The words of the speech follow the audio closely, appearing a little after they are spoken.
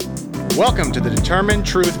Welcome to the Determined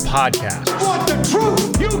Truth Podcast. Want the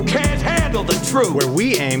truth? You can't handle the truth. Where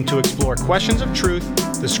we aim to explore questions of truth,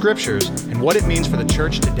 the scriptures, and what it means for the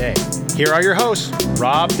church today. Here are your hosts,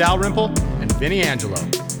 Rob Dalrymple and Vinny Angelo.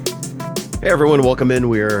 Hey everyone, welcome in.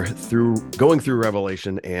 We're going through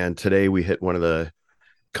Revelation, and today we hit one of the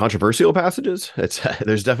controversial passages.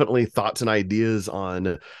 There's definitely thoughts and ideas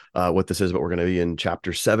on what this is, but we're going to be in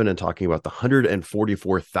chapter 7 and talking about the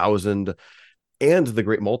 144,000 and the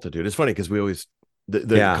great multitude. It's funny because we always the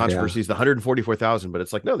controversy is the 144,000, but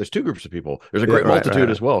it's like, no, there's two groups of people. There's a great multitude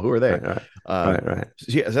as well. Who are they? Right. So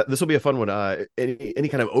yeah, this will be a fun one. Any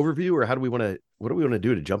kind of overview, or what do we want to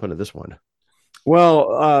do to jump into this one?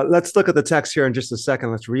 Well, let's look at the text here in just a second.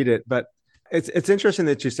 Let's read it. But it's interesting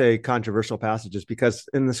that you say controversial passages, because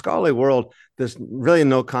in the scholarly world, there's really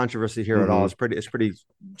no controversy here at all. It's pretty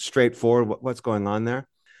straightforward what's going on there.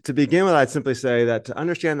 To begin with, I'd simply say that to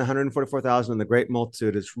understand the 144,000 and the great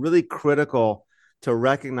multitude, it's really critical to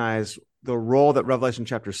recognize the role that Revelation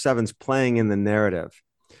chapter 7 is playing in the narrative.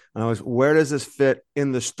 In other words, where does this fit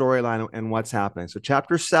in the storyline and what's happening? So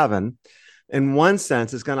chapter 7, in one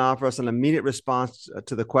sense, is going to offer us an immediate response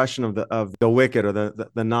to the question of the wicked, or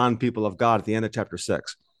the non-people of God at the end of chapter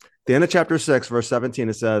 6. At the end of chapter 6, verse 17,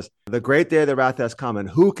 it says, "The great day of the wrath has come, and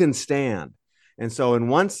who can stand?" And so in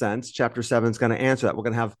one sense, chapter 7 is going to answer that. We're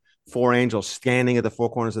going to have 4 angels standing at the 4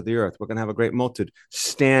 corners of the earth. We're going to have a great multitude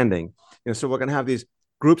standing. So we're going to have these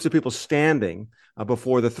groups of people standing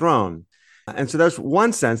before the throne. And so there's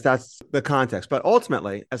one sense, that's the context. But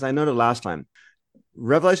ultimately, as I noted last time,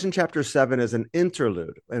 Revelation chapter 7 is an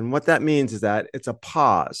interlude. And what that means is that it's a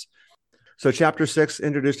pause. So chapter 6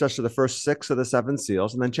 introduced us to the first 6 of the 7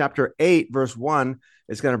 seals. And then chapter 8, verse 1,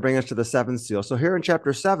 is going to bring us to the 7th seal. So here in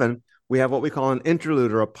chapter 7, we have what we call an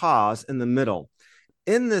interlude, or a pause in the middle.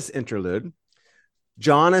 In this interlude,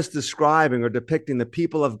 John is describing or depicting the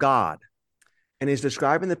people of God. And he's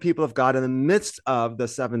describing the people of God in the midst of the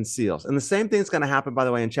 7 seals. And the same thing is going to happen, by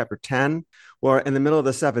the way, in chapter 10, where in the middle of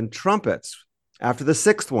the 7 trumpets, after the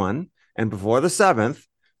 6th one and before the 7th,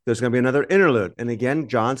 there's going to be another interlude. And again,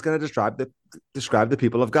 John's going to describe the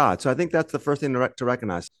people of God. So I think that's the first thing to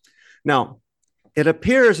recognize. Now, it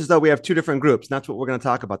appears as though we have 2 different groups, and that's what we're going to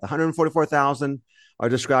talk about. The 144,000 are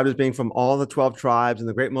described as being from all the 12 tribes, and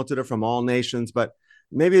the great multitude are from all nations. But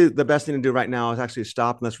maybe the best thing to do right now is actually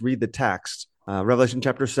stop and let's read the text, Revelation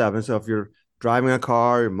chapter 7. So if you're driving a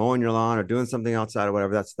car, you're mowing your lawn, or doing something outside or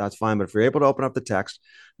whatever, that's fine. But if you're able to open up the text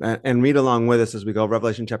and read along with us as we go,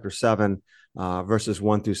 Revelation chapter 7, verses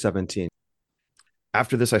 1 through 17.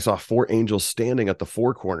 After this, I saw 4 angels standing at the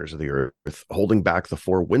 4 corners of the earth, holding back the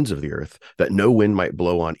 4 winds of the earth, that no wind might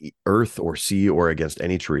blow on earth or sea or against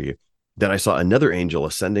any tree. Then I saw another angel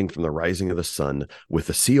ascending from the rising of the sun with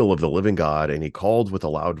the seal of the living God, and he called with a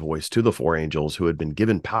loud voice to the 4 angels who had been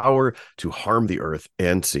given power to harm the earth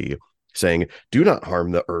and sea, saying, "Do not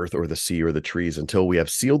harm the earth or the sea or the trees until we have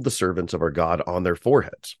sealed the servants of our God on their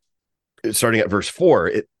foreheads." Starting at verse 4,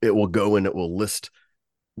 it will go and it will list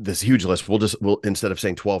this huge list. We'll instead of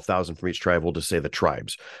saying 12,000 from each tribe, we'll just say the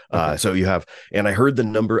tribes. Okay. So you have, and I heard the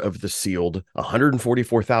number of the sealed,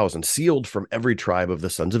 144,000 sealed from every tribe of the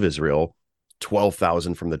sons of Israel.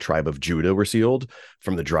 12,000 from the tribe of Judah were sealed,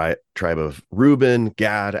 from the tribe of Reuben,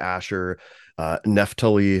 Gad, Asher,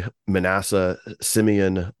 Naphtali, Manasseh,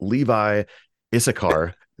 Simeon, Levi,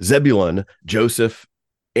 Issachar, Zebulun, Joseph,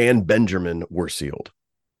 and Benjamin were sealed.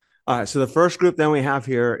 All right, so the first group then we have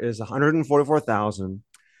here is 144,000.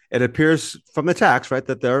 It appears from the text, right,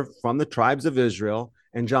 that they're from the tribes of Israel,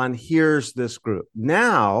 and John hears this group.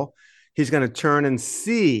 Now he's going to turn and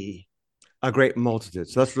see a great multitude.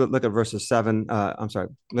 So let's look at verses 7.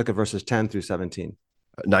 Look at verses 10 through 17.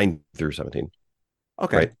 9 through 17.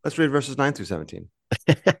 Okay, right. Let's read verses 9 through 17.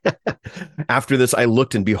 After this, I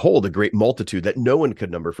looked, and behold, a great multitude that no one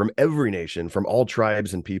could number, from every nation, from all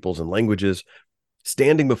tribes and peoples and languages,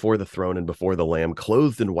 standing before the throne and before the Lamb,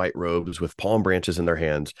 clothed in white robes with palm branches in their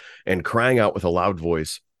hands, and crying out with a loud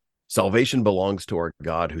voice, "Salvation belongs to our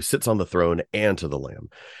God who sits on the throne and to the Lamb."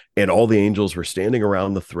 And all the angels were standing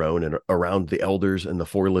around the throne and around the elders and the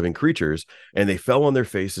 4 living creatures, and they fell on their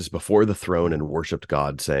faces before the throne and worshiped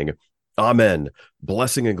God, saying, "Amen.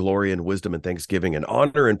 Blessing and glory and wisdom and thanksgiving and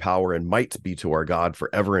honor and power and might be to our God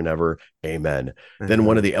forever and ever. Amen." Then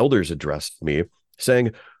one of the elders addressed me,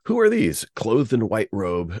 saying, "Who are these, clothed in white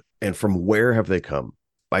robe, and from where have they come?"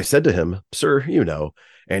 I said to him, "Sir, you know."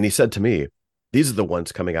 And he said to me, "These are the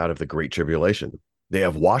ones coming out of the great tribulation. They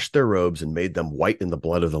have washed their robes and made them white in the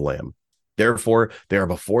blood of the Lamb. Therefore, they are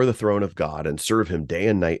before the throne of God and serve him day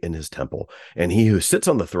and night in his temple, and he who sits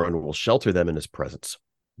on the throne will shelter them in his presence.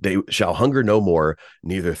 They shall hunger no more,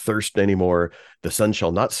 neither thirst any more. The sun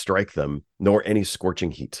shall not strike them, nor any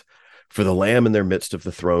scorching heat. For the Lamb in their midst of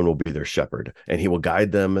the throne will be their shepherd, and he will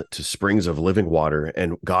guide them to springs of living water,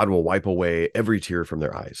 and God will wipe away every tear from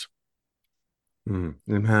their eyes.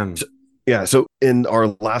 Amen. So in our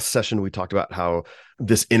last session, we talked about how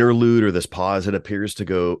this interlude or this pause, it appears to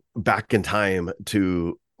go back in time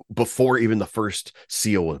to before even the first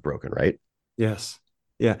seal was broken, right? Yes.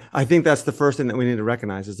 Yeah. I think that's the first thing that we need to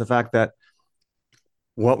recognize is the fact that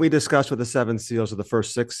what we discussed with the seven seals, or the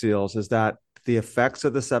first six seals, is that the effects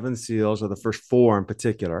of the seven seals, or the first four in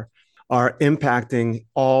particular, are impacting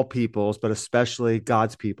all peoples, but especially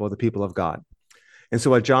God's people, the people of God. And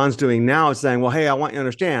so what John's doing now is saying, well, hey, I want you to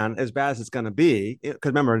understand, as bad as it's going to be, because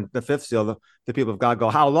remember, the fifth seal, the people of God go,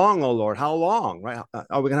 how long, oh Lord, how long, right?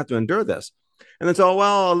 Are we going to have to endure this? And then so,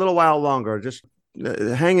 well, a little while longer, just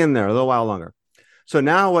hang in there a little while longer. So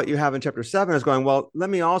now what you have in chapter 7 is going, well, let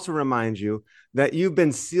me also remind you that you've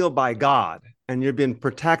been sealed by God and you've been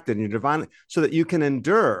protected and you're divinely, so that you can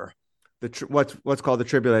endure what's called the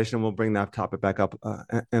tribulation. And we'll bring that topic back up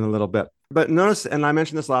in a little bit. But notice, and I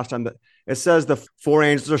mentioned this last time, that it says the four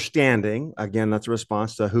angels are standing. Again, that's a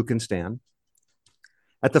response to who can stand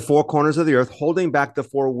at the four corners of the earth, holding back the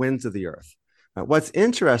four winds of the earth. What's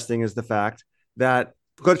interesting is the fact that,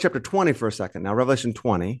 go to chapter 20 for a second now, Revelation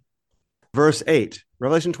 20. Verse 8,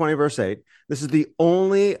 Revelation 20, verse 8. This is the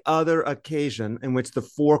only other occasion in which the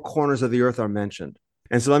four corners of the earth are mentioned.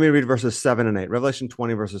 And so let me read verses 7 and 8. Revelation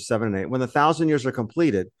 20, verses 7 and 8. When the 1,000 years are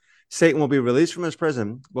completed, Satan will be released from his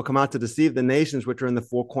prison, will come out to deceive the nations which are in the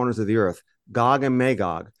four corners of the earth, Gog and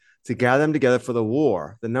Magog, to gather them together for the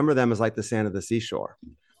war. The number of them is like the sand of the seashore.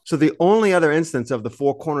 So the only other instance of the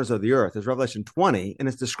four corners of the earth is Revelation 20, and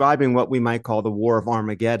it's describing what we might call the war of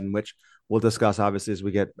Armageddon, which we'll discuss, obviously, as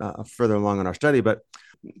we get further along in our study. But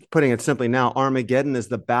putting it simply now, Armageddon is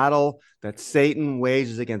the battle that Satan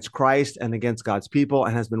wages against Christ and against God's people,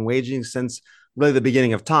 and has been waging since really the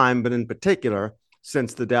beginning of time, but in particular,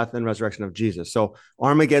 since the death and resurrection of Jesus. So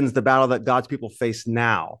Armageddon is the battle that God's people face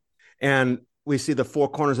now. And we see the four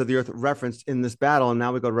corners of the earth referenced in this battle. And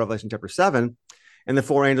now we go to Revelation chapter 7. And the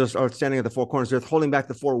four angels are standing at the four corners of the earth, holding back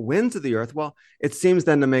the four winds of the earth. Well, it seems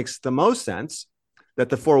then to make the most sense that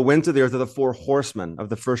the four winds of the earth are the four horsemen of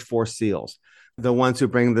the first four seals, the ones who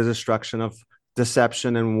bring the destruction of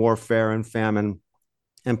deception and warfare and famine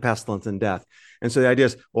and pestilence and death. And so the idea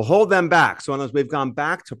is, we'll hold them back. So in other words, we've gone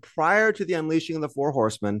back to prior to the unleashing of the four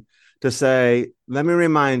horsemen to say, let me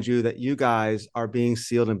remind you that you guys are being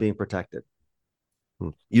sealed and being protected.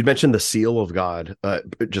 You'd mentioned the seal of God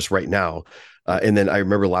just right now. And then I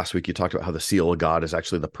remember last week you talked about how the seal of God is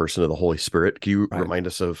actually the person of the Holy Spirit. Can you remind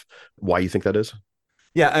us of why you think that is?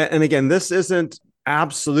 Yeah. And again, this isn't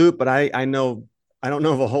absolute, but I don't know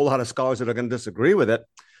of a whole lot of scholars that are going to disagree with it.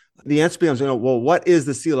 The answer becomes, well, what is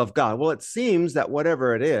the seal of God? Well, it seems that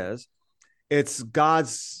whatever it is, it's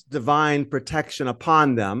God's divine protection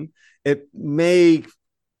upon them.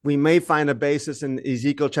 We may find a basis in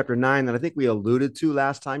Ezekiel chapter 9 that I think we alluded to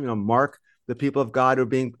last time, mark the people of God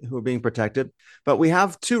who are being protected. But we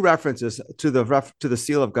have two references to the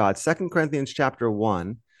seal of God. 2 Corinthians chapter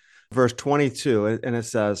 1, verse 22, and it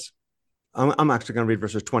says, I'm actually going to read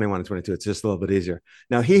verses 21 and 22. It's just a little bit easier.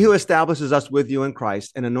 Now, he who establishes us with you in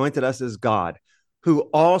Christ and anointed us is God, who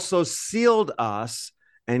also sealed us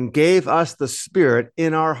and gave us the Spirit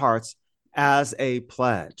in our hearts as a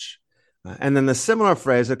pledge. And then the similar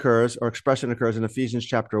phrase occurs, or expression occurs, in Ephesians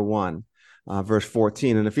chapter 1, verse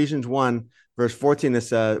 14. In Ephesians 1, verse 14, it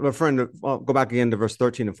says, go back again to verse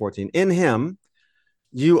 13 and 14. In him,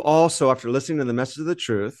 you also, after listening to the message of the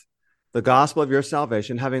truth, the gospel of your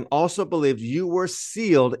salvation, having also believed, you were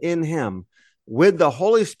sealed in him with the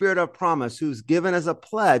Holy Spirit of promise, who's given as a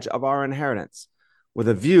pledge of our inheritance, with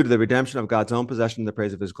a view to the redemption of God's own possession, the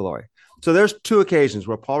praise of his glory. So there's two occasions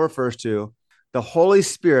where Paul refers to the Holy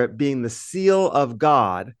Spirit being the seal of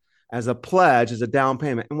God as a pledge, as a down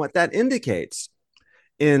payment. And what that indicates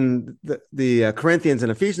in the Corinthians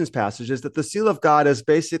and Ephesians passage is that the seal of God is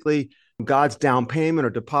basically God's down payment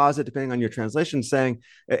or deposit, depending on your translation, saying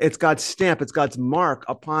it's God's stamp, it's God's mark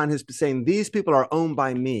upon his, saying these people are owned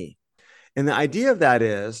by me. And the idea of that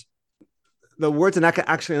is, the word's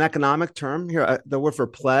actually an economic term here. The word for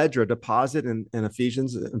pledge or deposit in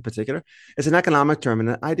Ephesians in particular is an economic term. And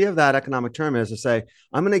the idea of that economic term is to say,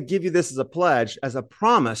 I'm going to give you this as a pledge, as a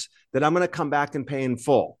promise that I'm going to come back and pay in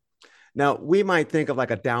full. Now, we might think of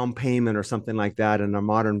like a down payment or something like that in our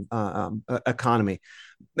modern economy.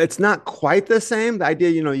 It's not quite the same. The idea,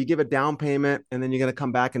 you give a down payment and then you're going to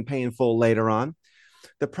come back and pay in full later on.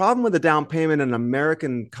 The problem with the down payment in an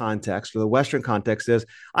American context or the Western context is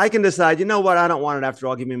I can decide, you know what, I don't want it after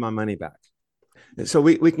all, give me my money back. So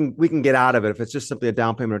we can get out of it if it's just simply a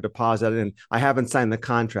down payment or deposit, and I haven't signed the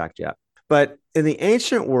contract yet. But in the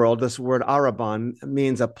ancient world, this word arrabon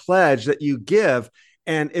means a pledge that you give.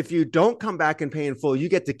 And if you don't come back and pay in full, you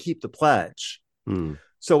get to keep the pledge.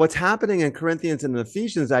 So what's happening in Corinthians and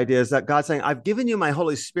Ephesians idea is that God's saying, I've given you my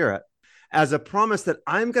Holy Spirit as a promise that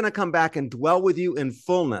I'm going to come back and dwell with you in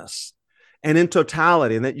fullness and in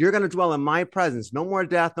totality, and that you're going to dwell in my presence. No more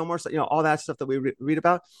death, no more, all that stuff that we read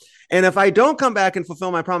about. And if I don't come back and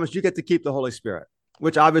fulfill my promise, you get to keep the Holy Spirit,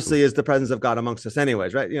 which obviously is the presence of God amongst us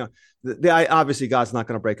anyways, right? Obviously God's not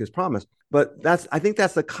going to break his promise, but I think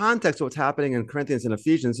that's the context of what's happening in Corinthians and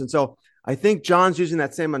Ephesians. And so I think John's using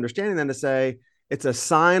that same understanding then to say it's a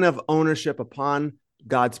sign of ownership upon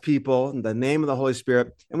God's people, in the name of the Holy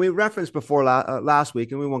Spirit. And we referenced before last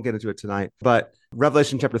week, and we won't get into it tonight, but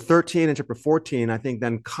Revelation chapter 13 and chapter 14, I think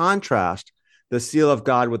then contrast the seal of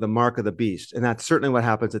God with the mark of the beast. And that's certainly what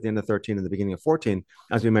happens at the end of 13 and the beginning of 14,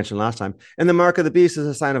 as we mentioned last time. And the mark of the beast is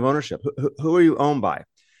a sign of ownership. Who are you owned by?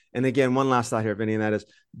 And again, one last thought here, Vinny, and that is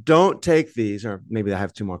don't take these, or maybe I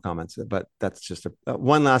have two more comments, but that's just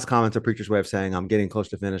one last comment, a preacher's way of saying I'm getting close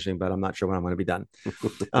to finishing, but I'm not sure when I'm going to be done.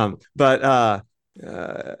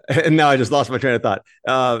 And now I just lost my train of thought.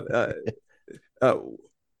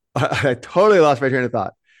 I totally lost my train of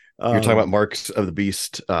thought. You're talking about marks of the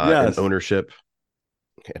beast yes. and ownership.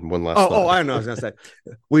 And one last thought. Oh, I know. I was going to say,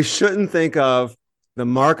 we shouldn't think of the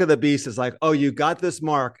mark of the beast as like, oh, you got this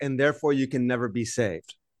mark and therefore you can never be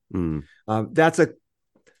saved. That's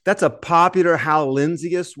a popular Hal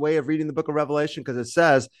Lindsey-ist way of reading the book of Revelation, because it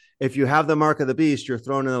says, if you have the mark of the beast, you're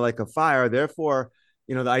thrown in the lake of fire. Therefore,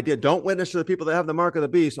 the idea, don't witness to the people that have the mark of the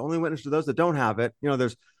beast, only witness to those that don't have it.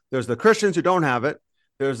 There's the Christians who don't have it.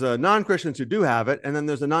 There's the non-Christians who do have it. And then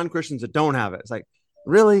there's the non-Christians that don't have it. It's like,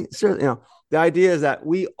 really? Seriously? The idea is that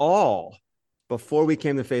we all, before we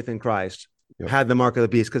came to faith in Christ, had the mark of the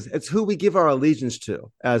beast, because it's who we give our allegiance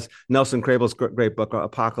to, as Nelson Crable's great book,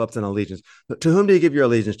 Apocalypse and Allegiance. To whom do you give your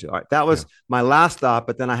allegiance to? All right, that was my last thought,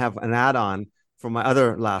 but then I have an add-on for my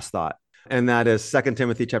other last thought. And that is 2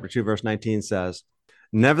 Timothy chapter 2, verse 19 says,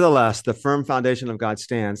 nevertheless, the firm foundation of God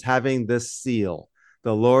stands, having this seal,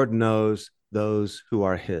 the Lord knows those who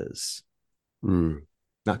are his.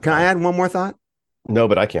 Now, can I add one more thought? No,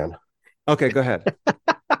 but I can. Okay, go ahead.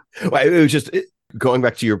 Well, it was just going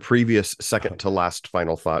back to your previous second to last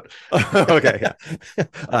final thought. Okay.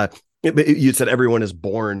 Yeah. You said everyone is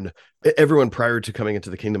born, everyone prior to coming into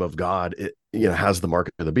the kingdom of God, has the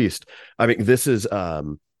mark of the beast. I mean, this is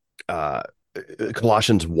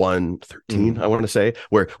Colossians 1:13, I want to say,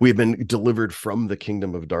 where we have been delivered from the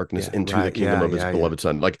kingdom of darkness into the kingdom of his beloved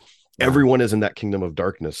son. Like everyone is in that kingdom of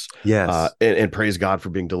darkness. Yes. And praise God for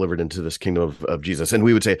being delivered into this kingdom of Jesus. And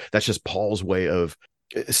we would say that's just Paul's way of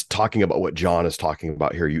talking about what John is talking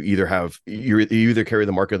about here. You either carry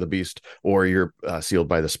the mark of the beast or you're sealed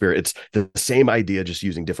by the Spirit. It's the same idea, just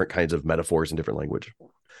using different kinds of metaphors and different language.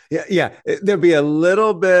 Yeah. There'll be a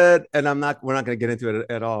little bit, and we're not going to get into it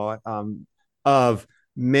at all, of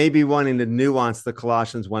maybe wanting to nuance the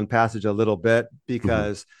Colossians 1 passage a little bit,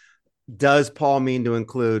 because does Paul mean to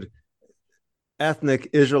include ethnic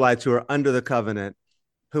Israelites who are under the covenant,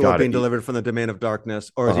 who are being delivered from the domain of darkness,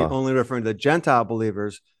 or is he only referring to the Gentile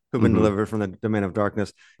believers who've been delivered from the domain of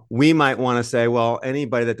darkness? We might want to say, well,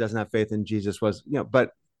 anybody that doesn't have faith in Jesus was,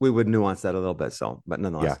 but we would nuance that a little bit. So, but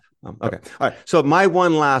nonetheless, okay, all right. So my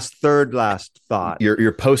third last thought.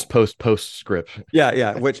 Your post script.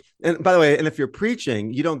 Yeah. Which, and by the way, and if you're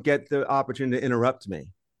preaching, you don't get the opportunity to interrupt me.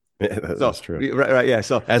 That's true. Right. Yeah.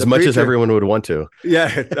 So as much as everyone would want to.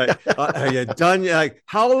 Yeah. Are you done? You're like,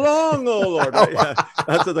 how long, oh Lord? Right? Yeah.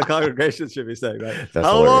 That's what the congregation should be saying, right? That's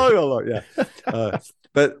how hilarious. long, oh Lord? Yeah.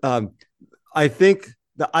 But I think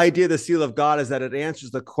the idea of the seal of God is that it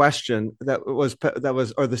answers the question that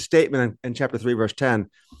was, or the statement in chapter 3, verse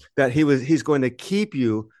 10, that he's going to keep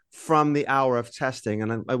you from the hour of testing.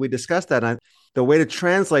 And we discussed that. And the way to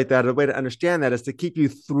translate that, the way to understand that, is to keep you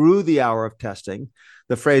through the hour of testing.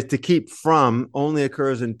 The phrase "to keep from" only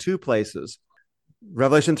occurs in two places: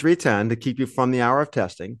 Revelation 3:10, to keep you from the hour of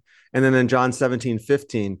testing, and then in John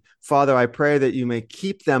 17:15, Father, I pray that you may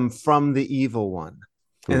keep them from the evil one.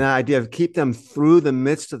 And that idea of keep them through the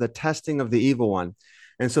midst of the testing of the evil one.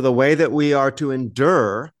 And so the way that we are to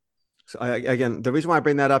endure, again, the reason why I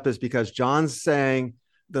bring that up is because John's saying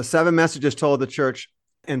the 7 messages told the church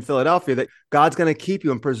in Philadelphia that God's going to keep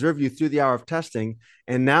you and preserve you through the hour of testing.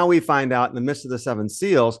 And now we find out in the midst of the 7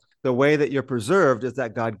 seals, the way that you're preserved is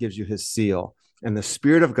that God gives you his seal. And the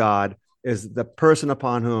Spirit of God is the person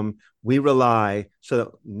upon whom we rely, so that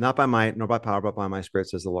not by might nor by power, but by my spirit,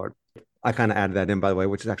 says the Lord. I kind of added that in, by the way,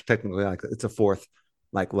 which is actually technically like it's a fourth,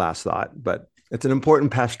 like last thought, but it's an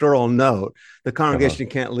important pastoral note. The congregation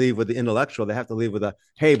can't leave with the intellectual. They have to leave with a,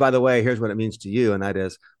 hey, by the way, here's what it means to you. And that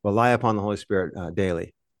is rely upon the Holy Spirit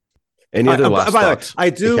daily. Any other last thoughts? I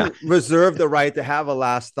do reserve the right to have a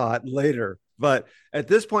last thought later, but at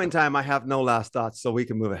this point in time, I have no last thoughts, so we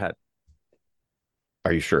can move ahead.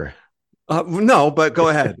 Are you sure? No, but go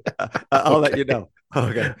ahead. I'll let you know.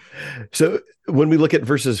 Okay. So when we look at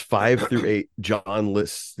verses 5-8, John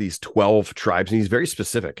lists these 12 tribes, and he's very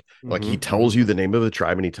specific. Like he tells you the name of the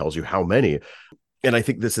tribe and he tells you how many. And I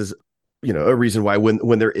think this is, a reason why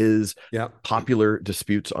when there is popular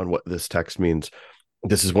disputes on what this text means,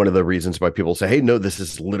 this is one of the reasons why people say, hey, no, this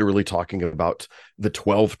is literally talking about the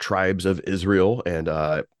 12 tribes of Israel, and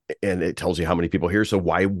it tells you how many people here. So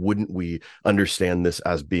why wouldn't we understand this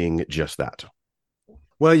as being just that?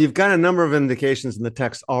 Well, you've got a number of indications in the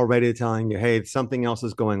text already telling you, hey, something else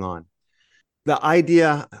is going on. The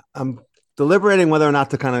idea, I'm deliberating whether or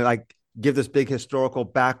not to kind of like give this big historical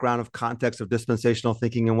background of context of dispensational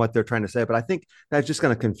thinking and what they're trying to say, but I think that's just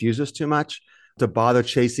going to confuse us too much to bother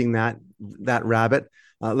chasing that rabbit.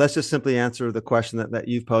 Let's just simply answer the question that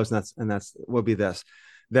you've posed, and that's will be this: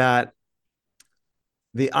 that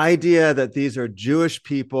the idea that these are Jewish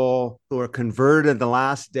people who are converted in the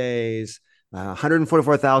last days,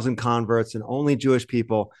 144,000 converts and only Jewish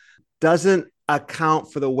people, doesn't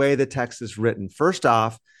account for the way the text is written. First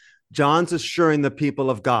off, John's assuring the people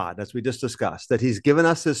of God, as we just discussed, that he's given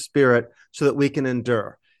us his spirit so that we can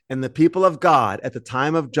endure. And the people of God at the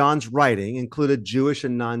time of John's writing included Jewish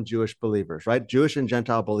and non-Jewish believers, right? Jewish and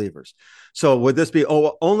Gentile believers. So would this be,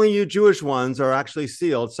 only you Jewish ones are actually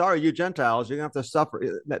sealed? Sorry, you Gentiles, you're going to have to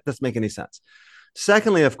suffer. That doesn't make any sense.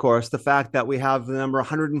 Secondly, of course, the fact that we have the number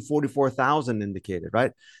 144,000 indicated,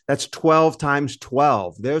 right? That's 12 times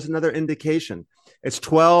 12. There's another indication. It's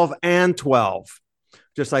 12 and 12,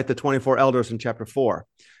 just like the 24 elders in chapter 4.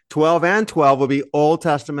 12 and 12 will be Old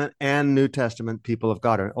Testament and New Testament people of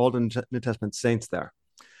God, or Old and New Testament saints there.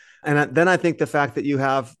 And then I think the fact that you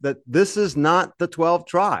have that this is not the 12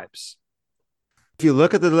 tribes. If you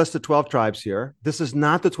look at the list of 12 tribes here, this is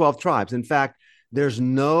not the 12 tribes. In fact, there's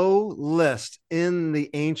no list in the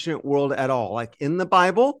ancient world at all, like in the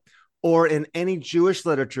Bible or in any Jewish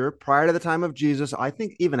literature prior to the time of Jesus, I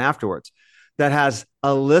think even afterwards, that has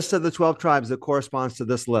a list of the 12 tribes that corresponds to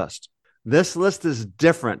this list. This list is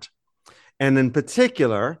different. And in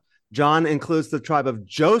particular, John includes the tribe of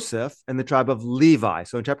Joseph and the tribe of Levi.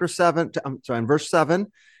 So in in verse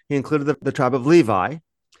 7, he included the tribe of Levi.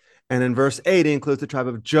 And in verse 8, he includes the tribe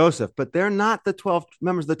of Joseph. But they're not the 12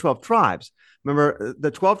 members of the 12 tribes. Remember,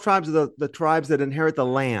 the 12 tribes are the tribes that inherit the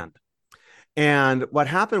land. And what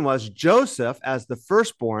happened was Joseph, as the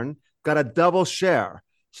firstborn, got a double share.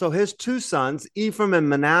 So his two sons, Ephraim and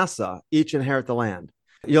Manasseh, each inherit the land.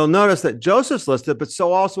 You'll notice that Joseph's listed, but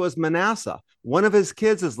so also is Manasseh. One of his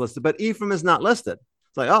kids is listed, but Ephraim is not listed.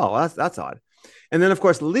 It's like, oh, that's odd. And then, of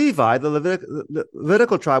course, Levi, the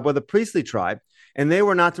Levitical tribe, or the priestly tribe, and they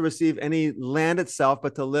were not to receive any land itself,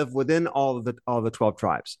 but to live within all the 12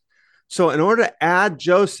 tribes. So in order to add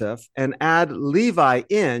Joseph and add Levi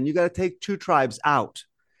in, you got to take two tribes out.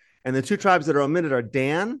 And the two tribes that are omitted are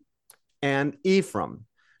Dan and Ephraim.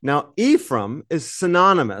 Now, Ephraim is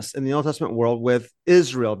synonymous in the Old Testament world with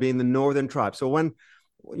Israel being the northern tribe. So when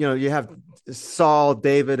you have Saul,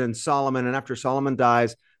 David, and Solomon, and after Solomon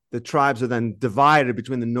dies, the tribes are then divided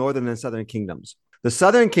between the northern and southern kingdoms. The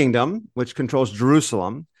southern kingdom, which controls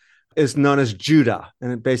Jerusalem, is known as Judah,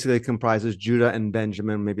 and it basically comprises Judah and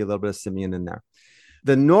Benjamin, maybe a little bit of Simeon in there.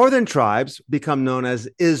 The northern tribes become known as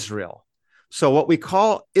Israel. So what we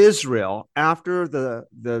call Israel after the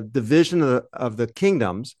division of the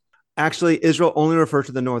kingdoms, actually Israel only referred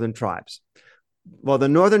to the northern tribes. Well, the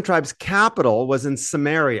northern tribe's capital was in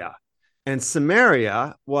Samaria, and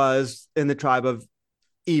Samaria was in the tribe of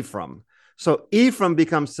Ephraim. So Ephraim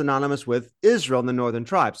becomes synonymous with Israel and the northern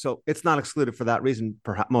tribe. So it's not excluded for that reason,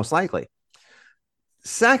 perhaps most likely.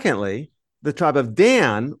 Secondly, the tribe of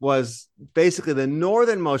Dan was basically the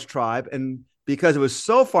northernmost tribe, and because it was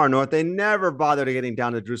so far north, they never bothered getting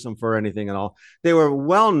down to Jerusalem for anything at all. They were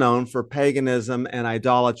well known for paganism and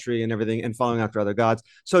idolatry and everything, and following after other gods.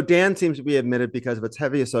 So Dan seems to be admitted because of its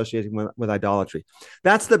heavy association with idolatry.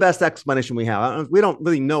 That's the best explanation we have. We don't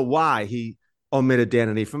really know why he omitted Dan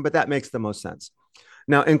and Ephraim, but that makes the most sense.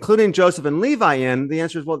 Now, including Joseph and Levi in, the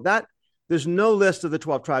answer is, well, there's no list of the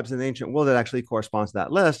 12 tribes in the ancient world that actually corresponds to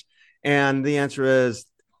that list. And the answer is,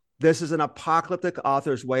 this is an apocalyptic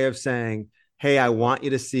author's way of saying, hey, I want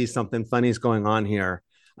you to see something funny is going on here.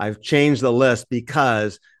 I've changed the list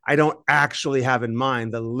because I don't actually have in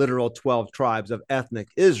mind the literal 12 tribes of ethnic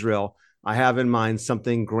Israel. I have in mind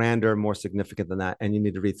something grander, more significant than that. And you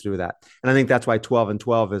need to read through that. And I think that's why 12 and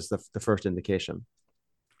 12 is the first indication.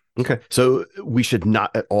 Okay. So we should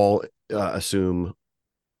not at all assume,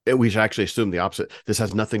 we should actually assume the opposite. This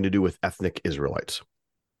has nothing to do with ethnic Israelites.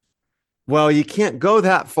 Well, you can't go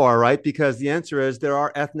that far, right? Because the answer is there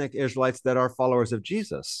are ethnic Israelites that are followers of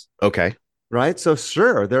Jesus. Okay. Right. So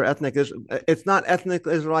sure, they're ethnic. It's not ethnic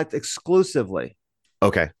Israelites exclusively.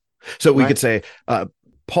 Okay. So we could say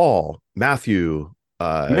Paul, Matthew,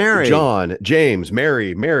 Mary, John, James,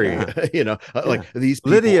 Mary, like these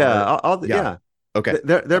people Lydia, are, okay.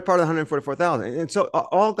 They're part of the 144,000. And so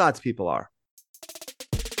all God's people are.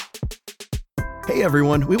 Hey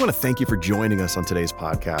everyone, we want to thank you for joining us on today's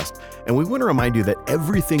podcast. And we want to remind you that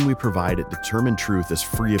everything we provide at Determined Truth is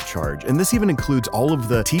free of charge. And this even includes all of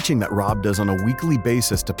the teaching that Rob does on a weekly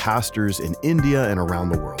basis to pastors in India and around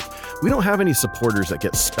the world. We don't have any supporters that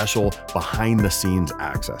get special behind the scenes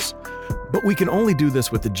access. But we can only do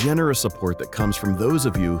this with the generous support that comes from those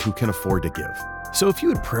of you who can afford to give. So if you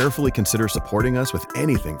would prayerfully consider supporting us with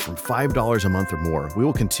anything from $5 a month or more, we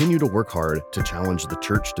will continue to work hard to challenge the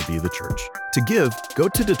church to be the church. To give, go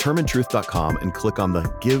to determinedtruth.com and click on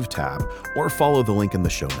the Give tab, or follow the link in the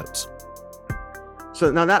show notes.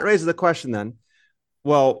 So now that raises the question then,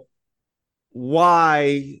 well,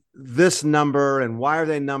 why this number and why are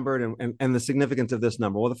they numbered and the significance of this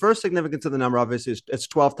number? Well, the first significance of the number, obviously, is it's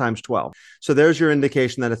 12 times 12. So there's your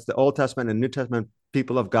indication that it's the Old Testament and New Testament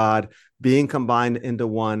people of God being combined into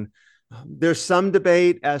one. There's some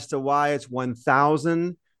debate as to why it's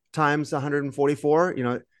 1,000 times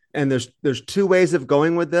 144, and there's two ways of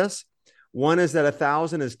going with this. One is that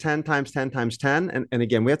 1,000 is 10 times 10 times 10. And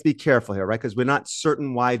again, we have to be careful here, right? Because we're not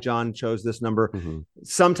certain why John chose this number. Mm-hmm.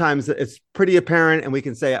 Sometimes it's pretty apparent and we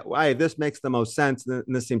can say, hey, this makes the most sense and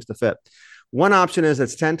this seems to fit. One option is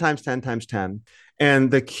it's 10 times 10 times 10. And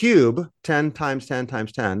the cube, 10 times 10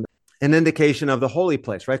 times 10, an indication of the holy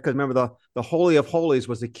place, right? Because remember, the Holy of Holies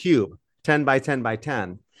was a cube, 10 by 10 by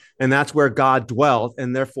 10. And that's where God dwelt.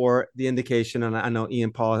 And therefore, the indication, and I know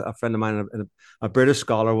Ian Paul, a friend of mine, a British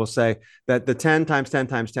scholar, will say that the 10 times 10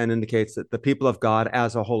 times 10 indicates that the people of God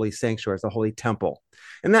as a holy sanctuary, as a holy temple.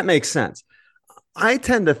 And that makes sense. I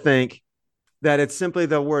tend to think that it's simply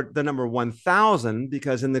the number 1,000,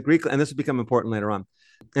 because in the Greek, and this will become important later on,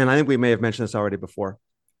 and I think we may have mentioned this already before,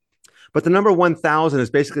 but the number 1,000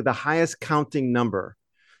 is basically the highest counting number.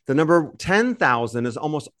 The number 10,000 is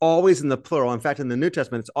almost always in the plural. In fact, in the New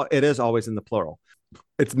Testament, it is always in the plural.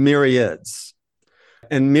 It's myriads.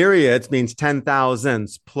 And myriads means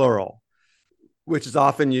 10,000s, plural, which is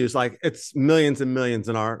often used like it's millions and millions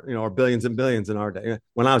in our, or billions and billions in our day.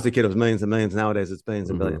 When I was a kid, it was millions and millions. Nowadays, it's billions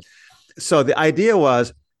and billions. So the idea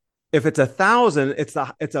was, if it's 1,000, it's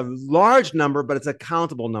a large number, but it's a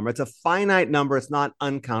countable number. It's a finite number. It's not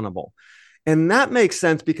uncountable. And that makes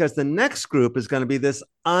sense because the next group is going to be this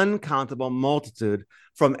uncountable multitude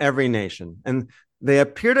from every nation. And they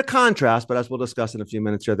appear to contrast, but as we'll discuss in a few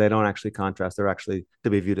minutes here, they don't actually contrast. They're actually to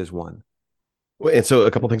be viewed as one. And so a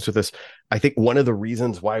couple of things with this. I think one of the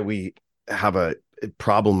reasons why we have a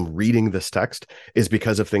problem reading this text is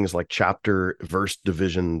because of things like chapter, verse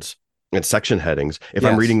divisions, and section headings. If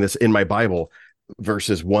I'm reading this in my Bible,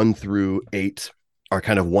 verses 1 through 8 are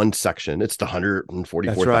kind of one section. It's the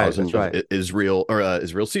 144,000 right. Israel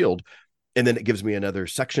sealed. And then it gives me another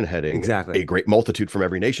section heading, exactly, a great multitude from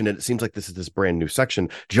every nation. And it seems like this is this brand new section.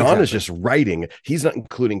 John is just writing. He's not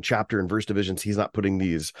including chapter and verse divisions. He's not putting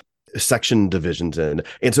these section divisions in.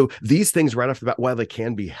 And so these things right off the bat, while they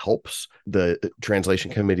can be helps the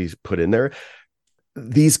translation committees put in there,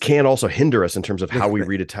 these can also hinder us in terms of how we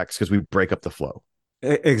read a text because we break up the flow.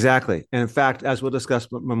 Exactly. And in fact, as we'll discuss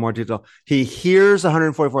in more detail, he hears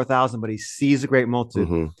 144,000, but he sees a great multitude.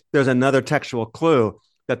 Mm-hmm. There's another textual clue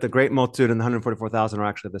that the great multitude and the 144,000 are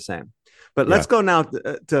actually the same. But let's go now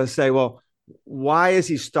to say, well, why is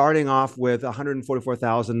he starting off with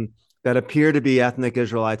 144,000 that appear to be ethnic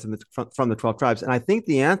Israelites from the 12 tribes? And I think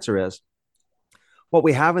the answer is what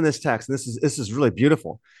we have in this text, and this is really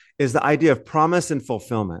beautiful, is the idea of promise and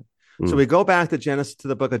fulfillment. So we go back to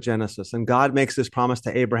the book of Genesis, and God makes this promise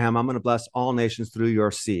to Abraham: I'm going to bless all nations through your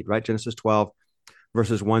seed, right? Genesis 12,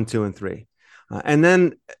 verses 1, 2, and 3. And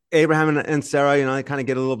then Abraham and Sarah, they kind of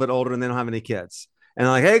get a little bit older and they don't have any kids. And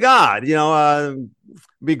they're like, hey, God,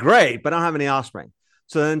 be great, but I don't have any offspring.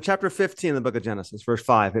 So in chapter 15 in the book of Genesis, verse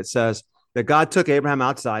 5, it says that God took Abraham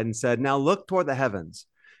outside and said, now look toward the heavens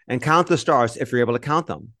and count the stars if you're able to count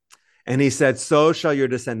them. And he said, so shall your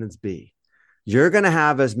descendants be. You're going to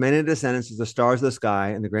have as many descendants as the stars of the sky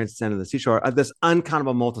and the grains of sand of the seashore, of this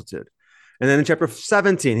uncountable multitude. And then in chapter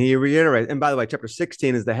 17, he reiterates, and by the way, chapter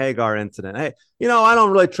 16 is the Hagar incident. Hey, I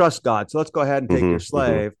don't really trust God, so let's go ahead and take your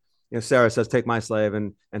slave. Sarah says, take my slave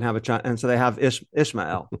and have a child. And so they have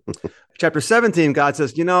Ishmael. Chapter 17, God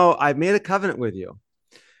says, I've made a covenant with you.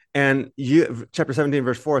 And chapter 17,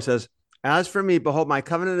 verse 4 says, as for me, behold, my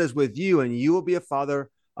covenant is with you, and you will be a father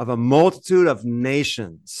of a multitude of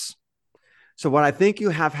nations. So what I think you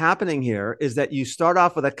have happening here is that you start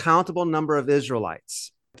off with a countable number of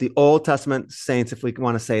Israelites, the Old Testament saints, if we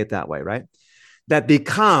want to say it that way, right? That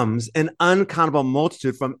becomes an uncountable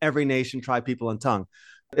multitude from every nation, tribe, people, and tongue.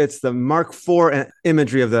 It's the Mark 4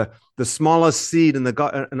 imagery of the smallest seed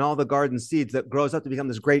and all the garden seeds that grows up to become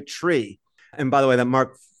this great tree. And by the way, that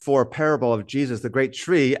Mark 4 parable of Jesus, the great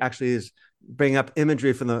tree, actually is bringing up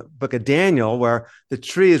imagery from the book of Daniel, where the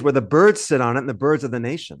tree is where the birds sit on it, and the birds of the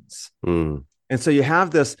nations. And so you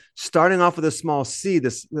have this starting off with a small seed,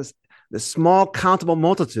 this small countable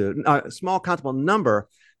multitude, small countable number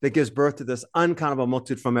that gives birth to this uncountable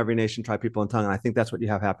multitude from every nation, tribe, people, and tongue. And I think that's what you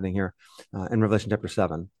have happening here in Revelation chapter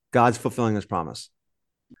 7. God's fulfilling his promise.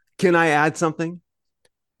 Can I add something?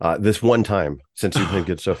 This one time, since you've been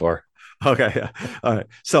good so far. Okay. Yeah. All right.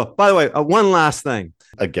 So, by the way, one last thing.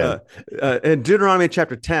 Again. In Deuteronomy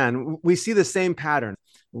chapter 10, we see the same pattern.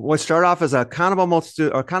 What started off as a countable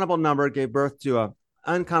multitude or countable number gave birth to an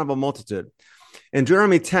uncountable multitude. In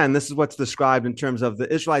Deuteronomy 10, this is what's described in terms of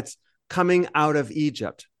the Israelites coming out of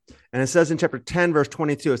Egypt. And it says in chapter 10, verse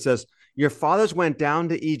 22, it says, your fathers went down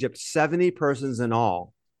to Egypt, 70 persons in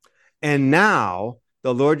all. And now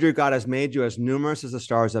the Lord your God has made you as numerous as the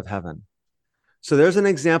stars of heaven. So there's an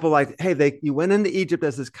example like, hey, you went into Egypt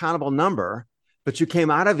as this countable number, but you came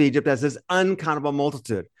out of Egypt as this uncountable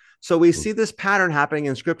multitude. So we see this pattern happening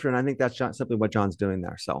in Scripture, and I think that's simply what John's doing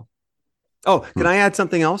there. So, can I add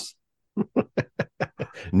something else?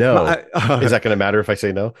 No. Is that going to matter if I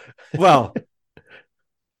say no? Well,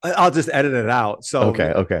 I'll just edit it out. So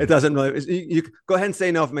okay. It doesn't really. You go ahead and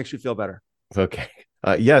say no if it makes you feel better. Okay.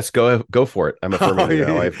 Yes, go for it. I'm affirming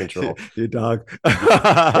now. I have control. You dog.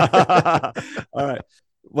 All right.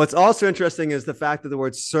 What's also interesting is the fact that the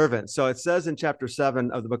word servant. So it says in chapter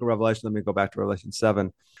 7 of the book of Revelation. Let me go back to Revelation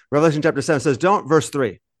 7. Revelation chapter 7 says, verse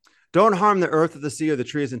 3, don't harm the earth or the sea or the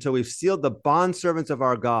trees until we've sealed the bondservants of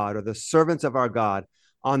our God, or the servants of our God,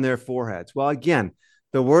 on their foreheads. Well, again,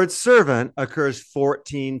 the word servant occurs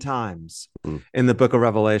 14 times in the book of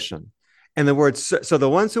Revelation. And the word, so the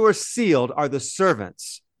ones who are sealed are the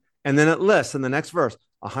servants. And then it lists in the next verse,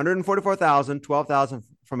 144,000, 12,000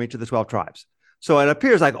 from each of the 12 tribes. So it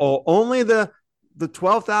appears like, only the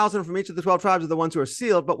 12,000 from each of the 12 tribes are the ones who are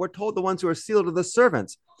sealed, but we're told the ones who are sealed are the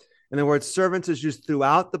servants. And the word servants is used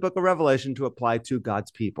throughout the book of Revelation to apply to God's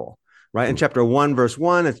people, right? In chapter 1, verse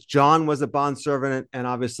 1, it's John was a bondservant, and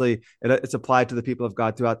obviously it's applied to the people of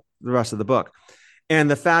God throughout the rest of the book. And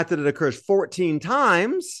the fact that it occurs 14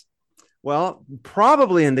 times, well,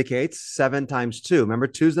 probably indicates 7 times 2. Remember,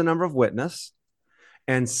 2 is the number of witness,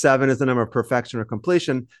 and 7 is the number of perfection or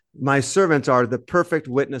completion. My servants are the perfect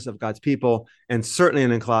witness of God's people, and certainly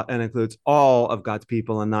includes all of God's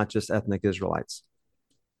people and not just ethnic Israelites.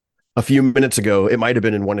 A few minutes ago, it might have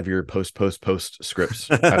been in one of your post scripts.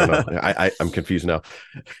 I don't know. I'm confused now.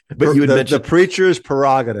 But you had mentioned the preacher's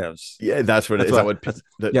prerogatives. Yeah, that's what it is. PR.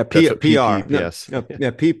 Yes.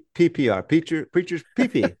 PPR. Preacher's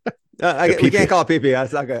PP. We can't call it PP.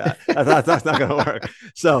 That's not good. That's not going to work.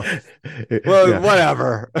 So,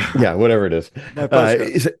 whatever. Yeah, whatever it is.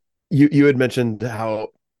 You had mentioned how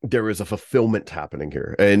there was a fulfillment happening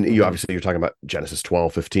here, and you're talking about Genesis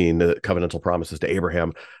 12:15, the covenantal promises to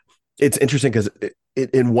Abraham. It's interesting because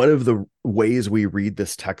in one of the ways we read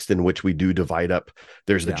this text, in which we do divide up,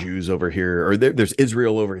 there's the Jews over here, or there's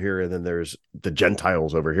Israel over here, and then there's the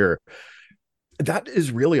Gentiles over here. That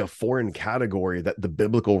is really a foreign category that the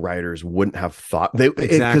biblical writers wouldn't have thought.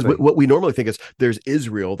 Because what we normally think is there's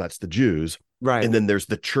Israel, that's the Jews, right, and then there's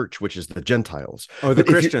the church, which is the Gentiles, or the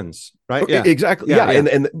Christians, right? Yeah, exactly. Yeah.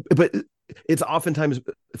 But it's oftentimes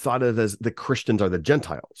thought of as the Christians are the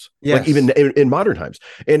Gentiles, like even in modern times.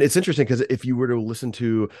 And it's interesting because if you were to listen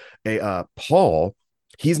to Paul,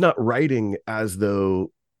 he's not writing as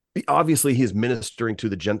though. Obviously, he's ministering to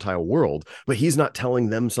the Gentile world, but he's not telling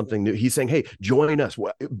them something new. He's saying, hey, join us.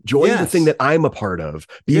 Join the thing that I'm a part of.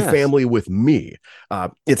 Be family with me.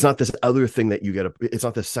 It's not this other thing that you get. It's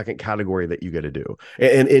not the second category that you get to do.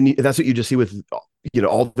 And that's what you just see with,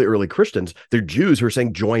 all the early Christians. They're Jews who are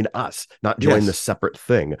saying, join us, not join the separate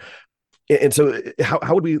thing. And so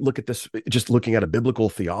how would we look at this, just looking at a biblical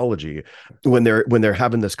theology, when they're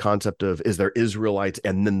having this concept of, is there Israelites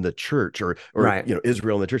and then the church, or Right.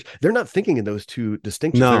 Israel and the church? They're not thinking in those two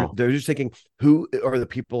distinctions. No. They're just thinking, who are the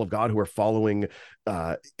people of God who are following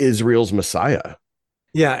Israel's Messiah?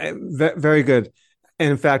 Yeah, very good. And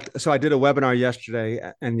in fact, so I did a webinar yesterday,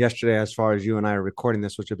 as far as you and I are recording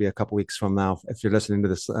this, which will be a couple weeks from now, if you're listening to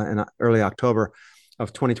this in early October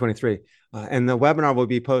of 2023. And the webinar will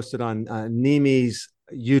be posted on NEME's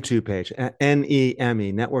YouTube page,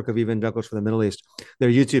 NEME, Network of Evangelicals for the Middle East, their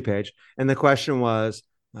YouTube page. And the question was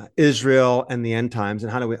Israel and the end times,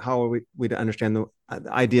 and how are we to understand the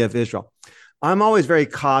idea of Israel? I'm always very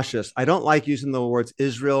cautious. I don't like using the words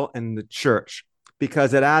Israel and the church,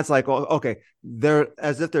 because it adds like, oh, okay, they're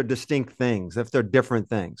as if they're distinct things, if they're different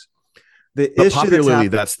things. But popularly,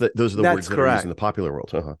 those are the words that are used in the popular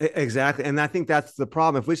world. Uh-huh. Exactly. And I think that's the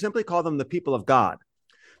problem. If we simply call them the people of God,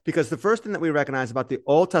 because the first thing that we recognize about the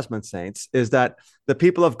Old Testament saints is that the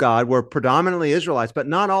people of God were predominantly Israelites, but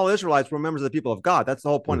not all Israelites were members of the people of God. That's the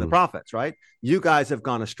whole point of the prophets, right? You guys have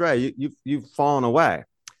gone astray. You've fallen away.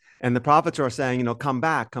 And the prophets are saying, come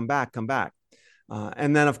back, come back, come back.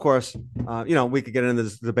 And then, of course, we could get into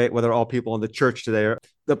this debate whether all people in the church today are.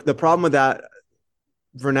 The problem with that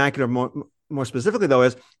vernacular more specifically, though,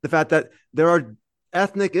 is the fact that there are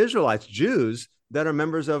ethnic Israelites, Jews, that are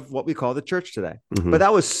members of what we call the church today. But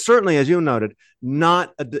that was certainly, as you noted,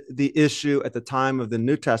 not the issue at the time of the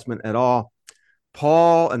New Testament at all.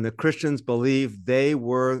 Paul and the Christians believed they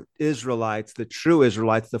were Israelites, the true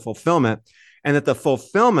Israelites, the fulfillment, and that the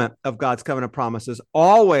fulfillment of God's covenant promises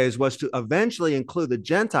always was to eventually include the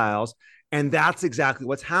Gentiles. And that's exactly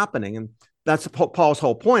what's happening. And that's Paul's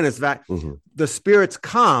whole point, is that the spirits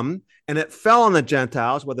come and it fell on the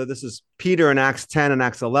Gentiles, whether this is Peter in Acts 10 and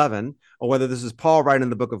Acts 11, or whether this is Paul writing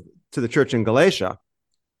the book to the church in Galatia.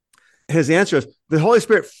 His answer is the Holy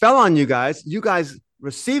Spirit fell on you guys. You guys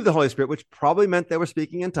received the Holy Spirit, which probably meant they were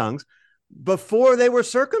speaking in tongues before they were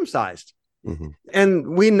circumcised.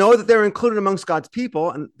 And we know that they're included amongst God's people,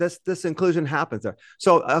 and this inclusion happens there.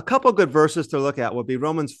 So a couple good verses to look at would be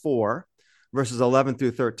Romans 4, verses 11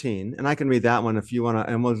 through 13. And I can read that one if you want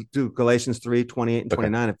to, and we'll do Galatians 3, 28 and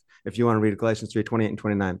 29 if you want to read Galatians 3, 28 and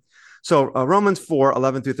 29. So Romans 4,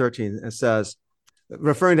 11 through 13, it says,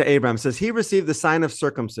 referring to Abraham, says, he received the sign of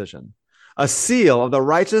circumcision, a seal of the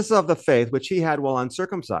righteousness of the faith which he had while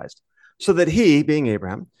uncircumcised, so that he, being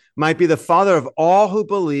Abraham, might be the father of all who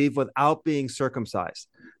believe without being circumcised,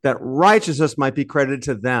 that righteousness might be credited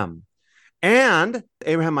to them. And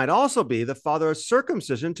Abraham might also be the father of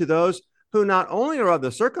circumcision to those who not only are of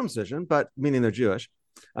the circumcision, but meaning they're Jewish,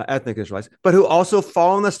 ethnic Israelites, but who also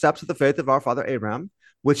follow in the steps of the faith of our father Abraham,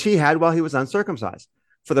 which he had while he was uncircumcised.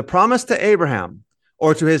 For the promise to Abraham,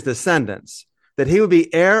 or to his descendants, that he would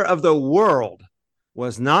be heir of the world,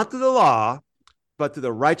 was not to the law, but to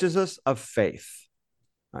the righteousness of faith.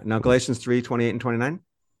 All right, now Galatians 3, 28 and 29.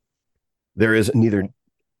 There is neither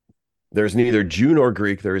Jew nor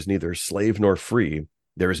Greek, there is neither slave nor free,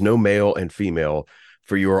 there is no male and female,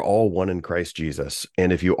 for you are all one in Christ Jesus.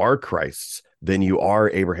 And if you are Christ's, then you are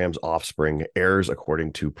Abraham's offspring, heirs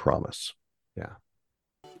according to promise. Yeah.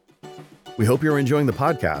 We hope you're enjoying the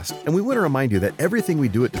podcast, and we want to remind you that everything we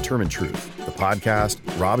do at Determined Truth, the podcast,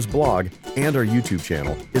 Rob's blog, and our YouTube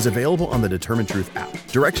channel, is available on the Determined Truth app.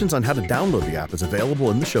 Directions on how to download the app is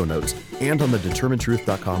available in the show notes and on the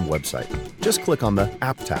determinedtruth.com website. Just click on the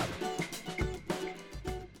app tab.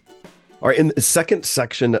 All right, in the second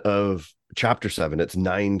section of chapter 7, it's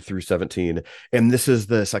 9 through 17, and this is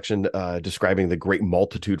the section describing the great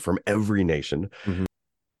multitude from every nation.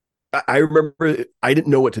 I remember I didn't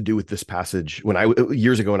know what to do with this passage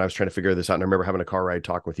years ago when I was trying to figure this out. And I remember having a car ride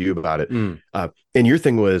talk with you about it. And your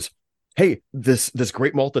thing was, hey, this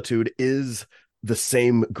great multitude is the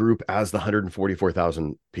same group as the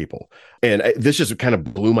 144,000 people. And this just kind of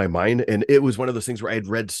blew my mind. And it was one of those things where I had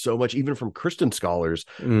read so much, even from Christian scholars,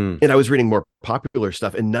 and I was reading more popular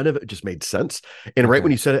stuff, and none of it just made sense. And right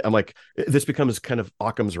when you said it, I'm like, this becomes kind of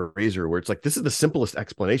Occam's razor, where it's like, this is the simplest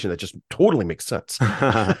explanation that just totally makes sense.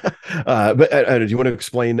 But do you want to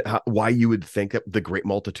explain why you would think that the great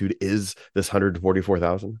multitude is this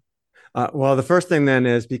 144,000? Well, the first thing then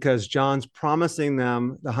is because John's promising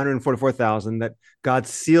them, the 144,000, that God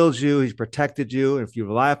seals you, he's protected you. And if you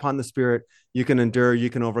rely upon the Spirit, you can endure, you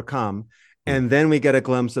can overcome. And then we get a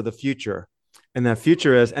glimpse of the future. And that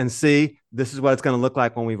future is, and see, this is what it's going to look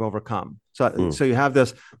like when we've overcome. So you have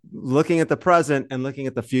this looking at the present and looking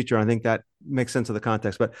at the future. I think that makes sense of the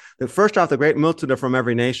context. But first off, the great multitude are from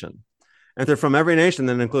every nation. And they're from every nation,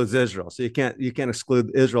 that includes Israel. So you can't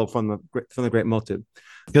exclude Israel from the great multitude.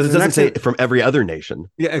 Because it doesn't say from every other nation.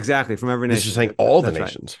 Yeah, exactly. From every nation. It's just saying all the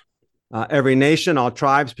nations. Right. Every nation, all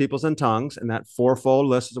tribes, peoples, and tongues. And that fourfold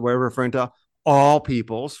list is where we're referring to all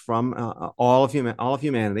peoples from all of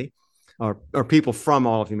humanity, or people from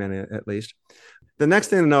all of humanity, at least. The next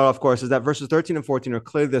thing to know, of course, is that verses 13 and 14 are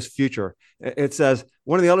clearly this future. It says,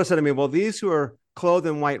 one of the elders said to me, well, these who are clothed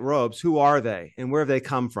in white robes, who are they and where have they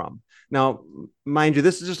come from? Now, mind you,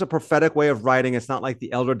 this is just a prophetic way of writing. It's not like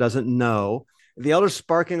the elder doesn't know. The elder's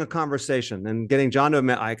sparking a conversation and getting John to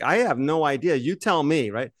admit, like, I have no idea. You tell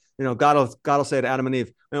me, right? God will say to Adam and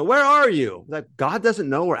Eve, where are you? Like, God doesn't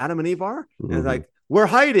know where Adam and Eve are? Mm-hmm. And like, we're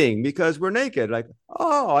hiding because we're naked. Like,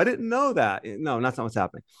 oh, I didn't know that. No, that's not what's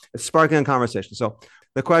happening. It's sparking a conversation. So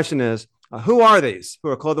the question is, who are these who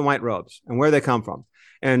are clothed in white robes and where they come from?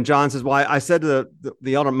 And John says, well, I said to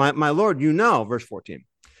the elder, my Lord, verse 14.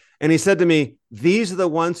 And he said to me, these are the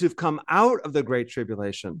ones who've come out of the great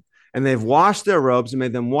tribulation, and they've washed their robes and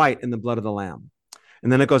made them white in the blood of the Lamb.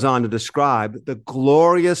 And then it goes on to describe the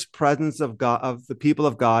glorious presence of God, of the people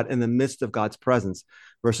of God in the midst of God's presence.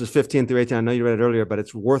 Verses 15 through 18, I know you read it earlier, but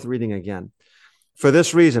it's worth reading again. For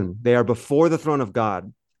this reason, they are before the throne of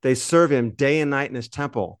God. They serve him day and night in his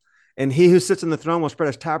temple. And he who sits on the throne will spread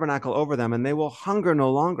his tabernacle over them, and they will hunger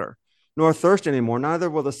no longer, nor thirst anymore. Neither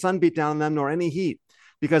will the sun beat down on them, nor any heat,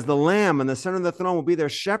 because the Lamb in the center of the throne will be their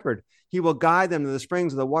shepherd. He will guide them to the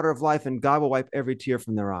springs of the water of life, and God will wipe every tear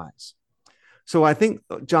from their eyes. So I think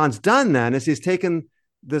John's done then is he's taken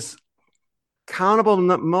this countable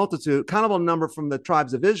number from the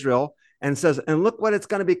tribes of Israel and says, and look what it's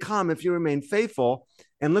going to become if you remain faithful,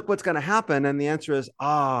 and look what's going to happen. And the answer is,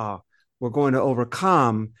 we're going to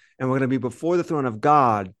overcome, and we're going to be before the throne of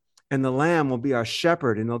God, and the Lamb will be our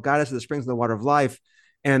shepherd, and he'll guide us to the springs of the water of life.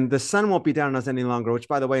 And the sun won't be down on us any longer, which,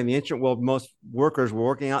 by the way, in the ancient world, most workers were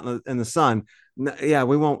working out in the sun. Yeah,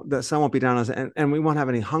 the sun won't be down on us, and we won't have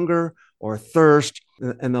any hunger or thirst,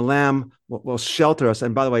 and the Lamb will shelter us.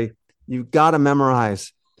 And by the way, you've got to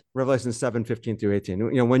memorize Revelation 7, 15 through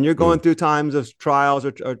 18. When you're going through times of trials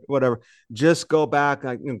or whatever, just go back,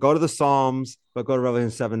 go to the Psalms, but go to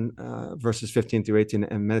Revelation 7, verses 15 through 18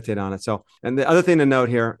 and meditate on it. So, and the other thing to note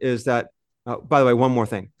here is that, by the way, one more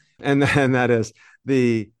thing, and that is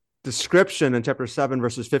the description in chapter 7,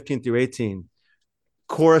 verses 15 through 18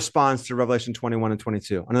 corresponds to Revelation 21 and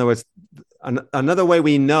 22. In other words, another way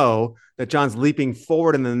we know that John's leaping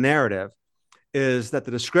forward in the narrative is that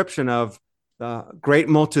the description of the great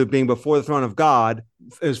multitude being before the throne of God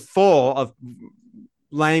is full of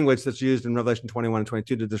language that's used in Revelation 21 and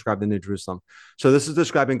 22 to describe the New Jerusalem. So this is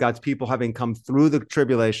describing God's people having come through the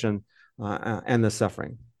tribulation and the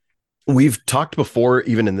suffering. We've talked before,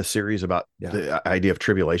 even in this series, about the idea of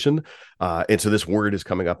tribulation. And so this word is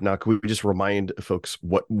coming up now. Can we just remind folks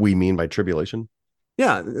what we mean by tribulation?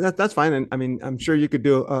 Yeah, that's fine. And I mean, I'm sure you could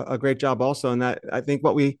do a great job also in that. I think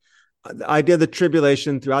the idea of the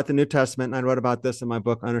tribulation throughout the New Testament, and I wrote about this in my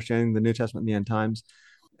book, Understanding the New Testament in the End Times,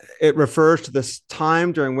 it refers to this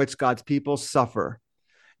time during which God's people suffer,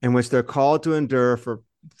 in which they're called to endure for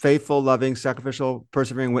faithful, loving, sacrificial,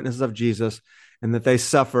 persevering witnesses of Jesus, and that they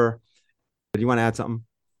suffer. Do you want to add something?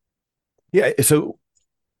 Yeah. So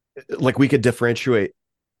like we could differentiate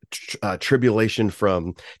tribulation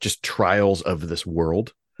from just trials of this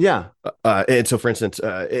world. Yeah. And so, for instance,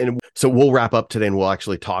 and so we'll wrap up today and we'll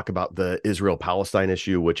actually talk about the Israel-Palestine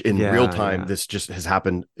issue, which in real time, this just has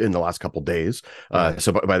happened in the last couple of days. Right.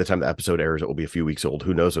 So by the time the episode airs, it will be a few weeks old.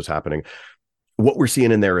 Who knows what's happening? What we're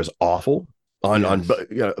seeing in there is awful on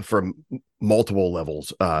from multiple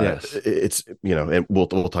levels. It's, and we'll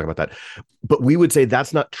talk about that. But we would say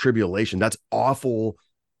that's not tribulation. That's awful,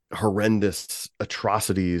 horrendous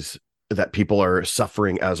atrocities that people are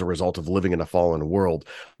suffering as a result of living in a fallen world.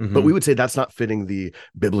 Mm-hmm. But we would say that's not fitting the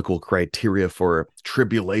biblical criteria for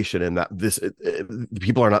tribulation, and that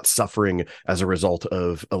people are not suffering as a result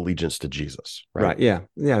of allegiance to Jesus. Right. Yeah.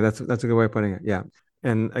 That's a good way of putting it. Yeah.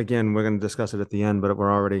 And again, we're going to discuss it at the end, but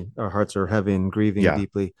our hearts are heavy and grieving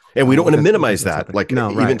deeply. And we don't want to minimize that.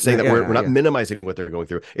 Even saying that we're not minimizing what they're going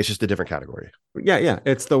through. It's just a different category. Yeah.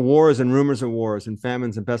 It's the wars and rumors of wars and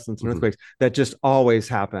famines and pestilence and earthquakes that just always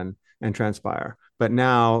happen and transpire. But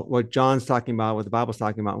now what John's talking about, what the Bible's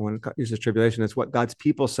talking about when it uses tribulation, is what God's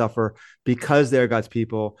people suffer because they're God's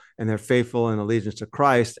people and they're faithful in allegiance to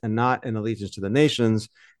Christ and not in allegiance to the nations.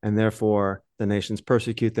 And therefore the nations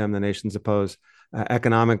persecute them. The nations oppose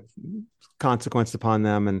economic consequence upon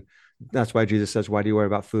them. And that's why Jesus says, why do you worry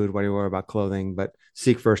about food? Why do you worry about clothing? But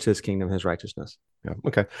seek first his kingdom, his righteousness. Yeah.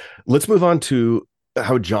 Okay. Let's move on to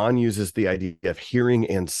how John uses the idea of hearing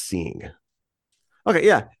and seeing. Okay,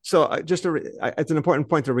 yeah. So it's an important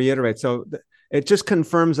point to reiterate. So it just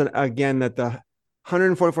confirms again that the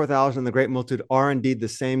 144,000 and the great multitude are indeed the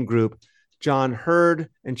same group. John heard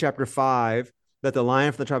in chapter 5 that the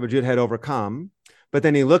lion from the tribe of Judah had overcome, but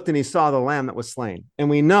then he looked and he saw the lamb that was slain. And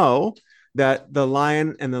we know that the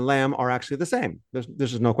lion and the lamb are actually the same. There's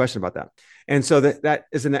just no question about that. And so that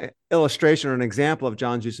is an illustration or an example of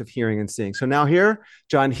John's use of hearing and seeing. So now here,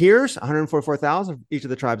 John hears 144,000 of each of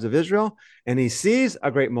the tribes of Israel, and he sees a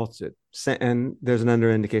great multitude. And there's an under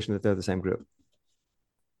indication that they're the same group.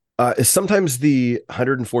 Sometimes the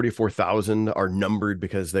 144,000 are numbered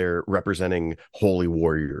because they're representing holy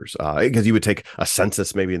warriors. Because you would take a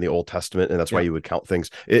census maybe in the Old Testament, and that's why you would count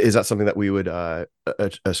things. Is that something that we would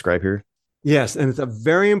ascribe here? Yes, and it's a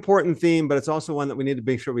very important theme, but it's also one that we need to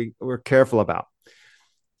make sure we're careful about.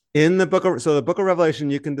 In the book of Revelation,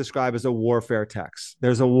 you can describe as a warfare text.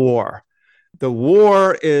 There's a war. The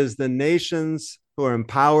war is the nations who are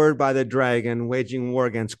empowered by the dragon waging war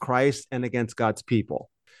against Christ and against God's people.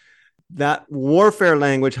 That warfare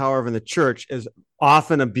language, however, in the church is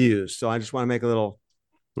often abused. So I just want to make a little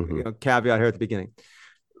caveat here at the beginning.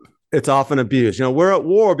 It's often abused. We're at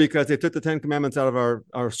war because they took the 10 Commandments out of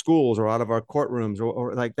our schools or out of our courtrooms,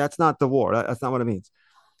 or like, that's not the war. That's not what it means.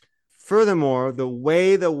 Furthermore, the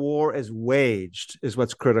way the war is waged is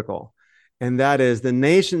what's critical. And that is the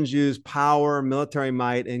nations use power, military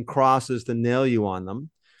might, and crosses to nail you on them.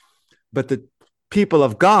 But the people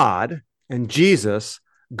of God and Jesus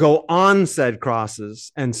go on said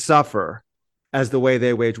crosses and suffer as the way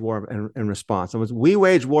they wage war in response. And we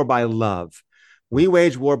wage war by love. We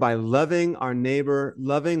wage war by loving our neighbor,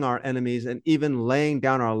 loving our enemies, and even laying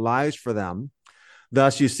down our lives for them.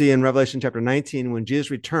 Thus, you see in Revelation chapter 19, when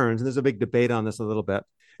Jesus returns, and there's a big debate on this a little bit,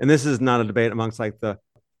 and this is not a debate amongst like the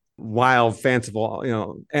wild, fanciful,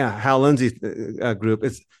 Hal Lindsey group.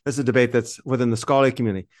 It's a debate that's within the scholarly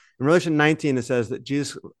community. In Revelation 19, it says that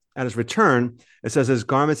Jesus, at his return, it says his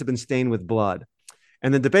garments have been stained with blood.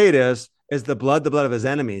 And the debate is the blood of his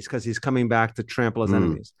enemies because he's coming back to trample his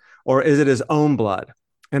enemies? Or is it his own blood?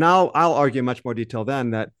 And I'll argue in much more detail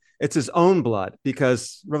then that it's his own blood,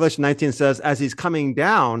 because Revelation 19 says as he's coming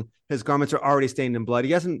down, his garments are already stained in blood.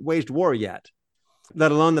 He hasn't waged war yet,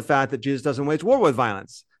 let alone the fact that Jesus doesn't wage war with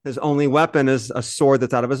violence. His only weapon is a sword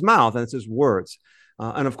that's out of his mouth, and it's his words.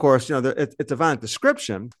 And of course, it's a violent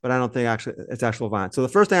description, but I don't think it's actual violence. So the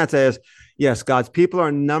first thing I'd say is, yes, God's people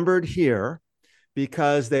are numbered here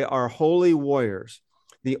because they are holy warriors.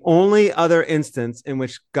 The only other instance in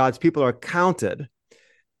which God's people are counted,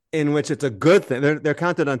 in which it's a good thing, they're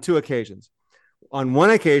counted on two occasions. On one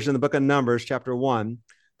occasion, in the book of Numbers, chapter 1,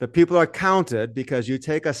 the people are counted because you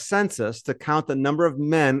take a census to count the number of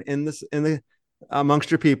men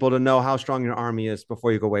amongst your people to know how strong your army is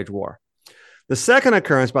before you go wage war. The second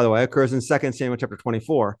occurrence, by the way, occurs in 2 Samuel chapter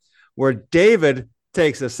 24, where David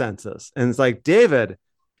takes a census. And it's like, David,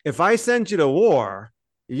 if I send you to war,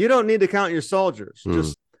 you don't need to count your soldiers.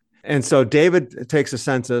 And so David takes a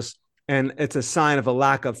census, and it's a sign of a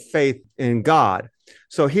lack of faith in God.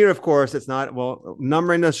 So here, of course, it's not,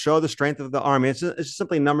 numbering to show the strength of the army. It's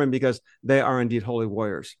simply numbering because they are indeed holy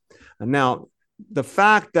warriors. And now, the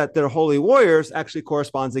fact that they're holy warriors actually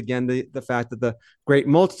corresponds again to the fact that the great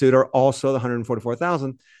multitude are also the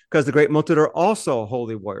 144,000, because the great multitude are also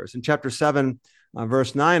holy warriors. In chapter 7,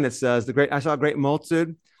 verse 9, it says, I saw a great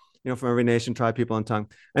multitude, from every nation, tribe, people, and tongue.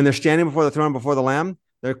 And they're standing before the throne, before the Lamb.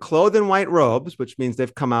 They're clothed in white robes, which means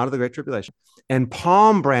they've come out of the great tribulation. And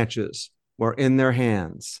palm branches were in their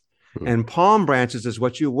hands. And palm branches is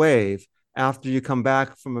what you wave after you come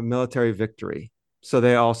back from a military victory. So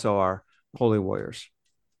they also are holy warriors.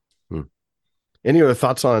 Any other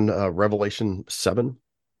thoughts on Revelation 7?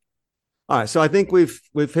 All right, so I think we've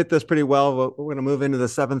hit this pretty well. We're going to move into the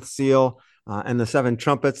seventh seal and the seven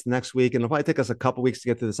trumpets next week, and it'll probably take us a couple weeks to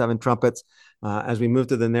get to the seven trumpets as we move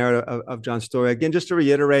to the narrative of John's story. Again, just to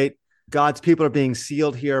reiterate, God's people are being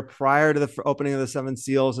sealed here prior to the opening of the seven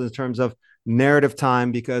seals in terms of narrative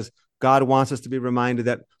time, because God wants us to be reminded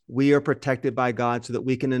that we are protected by God so that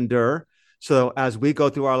we can endure. So as we go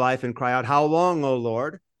through our life and cry out, "How long, O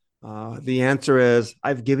Lord?" The answer is,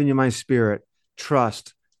 I've given you my spirit.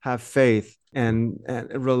 Trust, have faith, and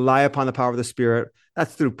rely upon the power of the Spirit.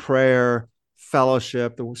 That's through prayer,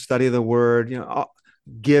 fellowship, the study of the word,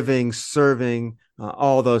 giving, serving,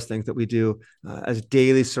 all those things that we do as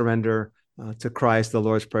daily surrender to Christ. The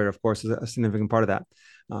Lord's Prayer, of course, is a significant part of that.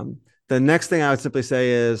 The next thing I would simply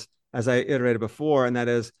say is, as I iterated before, and that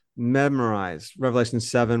is memorize Revelation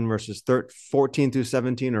 7 verses 14 through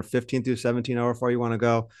 17 or 15 through 17, however far you want to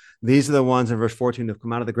go. These are the ones in verse 14 who have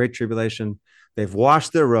come out of the great tribulation. They've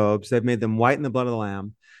washed their robes. They've made them white in the blood of the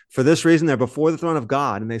Lamb. For this reason, they're before the throne of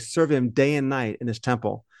God, and they serve him day and night in his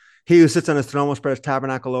temple. He who sits on his throne will spread his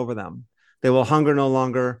tabernacle over them. They will hunger no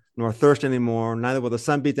longer, nor thirst anymore. Neither will the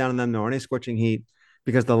sun beat down on them, nor any scorching heat,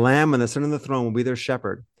 because the Lamb and the Son of the throne will be their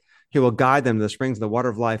shepherd. He will guide them to the springs of the water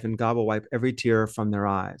of life, and God will wipe every tear from their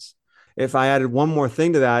eyes. If I added one more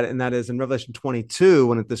thing to that, and that is in Revelation 22,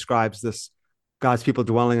 when it describes this God's people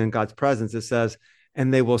dwelling in God's presence, it says,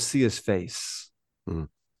 and they will see his face. Mm.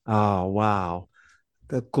 Oh, wow.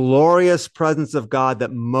 The glorious presence of God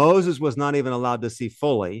that Moses was not even allowed to see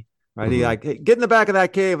fully, right? Mm-hmm. He like, hey, get in the back of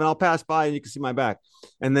that cave and I'll pass by and you can see my back.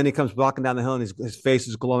 And then he comes walking down the hill and his face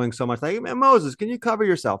is glowing so much. Like, Moses, can you cover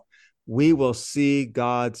yourself? We will see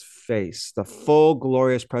God's face. The full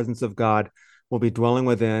glorious presence of God will be dwelling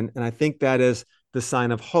within. And I think that is the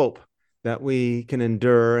sign of hope that we can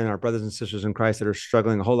endure, and our brothers and sisters in Christ that are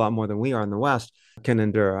struggling a whole lot more than we are in the West can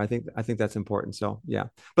endure. I think that's important. So yeah,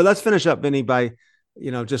 but let's finish up, Vinny, by,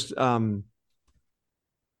 just I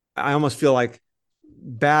almost feel like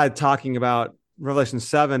bad talking about Revelation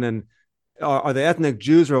 7 and are the ethnic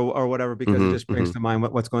Jews or whatever, because it just brings to mind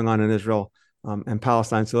what's going on in Israel and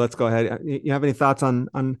Palestine. So let's go ahead. You have any thoughts on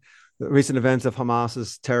the recent events of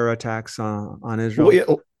Hamas's terror attacks on Israel? Well,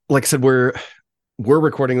 yeah, like I said, we're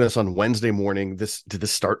recording this on Wednesday morning. Did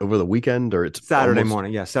this start over the weekend, or it's Saturday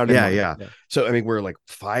morning? Yeah, Saturday morning. Yeah. So I mean, we're like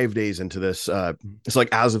 5 days into this. It's like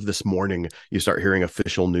as of this morning, you start hearing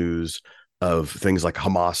official news of things like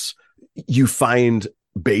Hamas. You find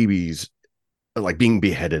babies like being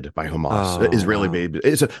beheaded by Hamas, Israeli babies.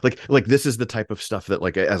 It's like this is the type of stuff that,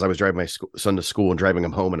 like, as I was driving my son to school and driving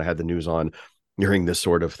him home, and I had the news on, you're hearing this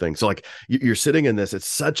sort of thing. So like you're sitting in this. It's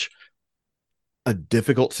such a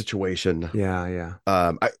difficult situation. Yeah.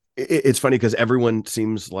 It's funny because everyone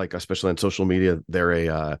seems like, especially on social media, they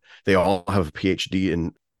all have a PhD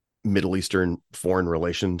in Middle Eastern foreign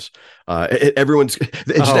relations. Everyone's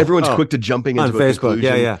quick to jumping into on a Facebook.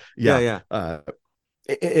 conclusion. Yeah.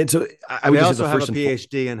 And so I would they just also have a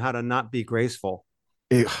PhD in how to not be graceful.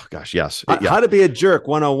 Gosh, yes. How to be a jerk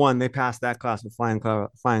 101. They passed that class with flying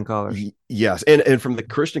colors. Yes. And from the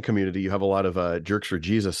Christian community, you have a lot of jerks for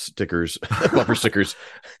Jesus stickers, bumper stickers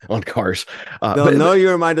on cars. They'll know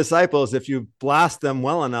you're my disciples if you blast them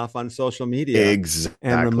well enough on social media. Exactly.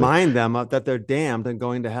 And remind them that they're damned and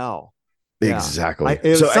going to hell. Exactly.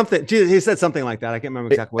 Jesus, he said something like that. I can't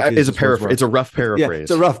remember exactly what it's a paraphrase. It's a rough paraphrase. Yeah,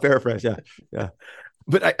 it's a rough paraphrase. Yeah.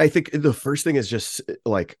 But I think the first thing is just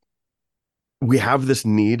like, we have this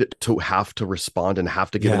need to have to respond and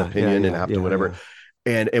have to give an opinion and have to whatever.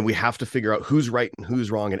 And we have to figure out who's right and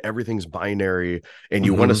who's wrong, and everything's binary, and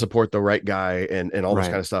you want to support the right guy and all this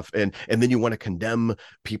kind of stuff. And then you want to condemn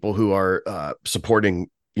people who are supporting,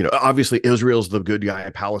 obviously Israel's the good guy,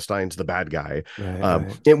 Palestine's the bad guy.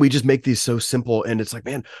 And we just make these so simple. And it's like,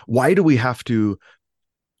 man, why do we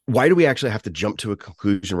actually have to jump to a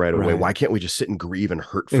conclusion right away? Why can't we just sit and grieve and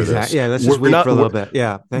hurt for this? Yeah, let's just wait for a little bit.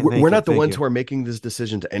 Yeah, we're not the ones who are making this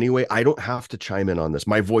decision anyway. I don't have to chime in on this.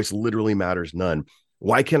 My voice literally matters none.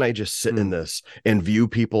 Why can't I just sit in this and view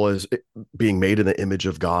people as being made in the image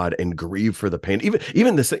of God and grieve for the pain?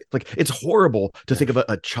 Even this, like, it's horrible to think of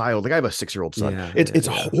a child. Like, I have a 6-year-old son. It's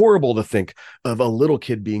horrible to think of a little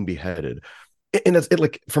kid being beheaded. And that's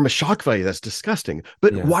like, from a shock value, that's disgusting.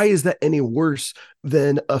 But why is that any worse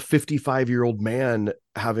than a 55-year-old man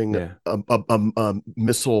having a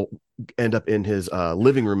missile end up in his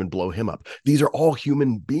living room and blow him up? These are all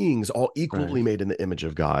human beings, all equally made in the image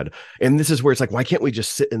of God. And this is where it's like, why can't we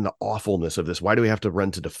just sit in the awfulness of this? Why do we have to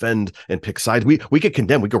run to defend and pick sides? We could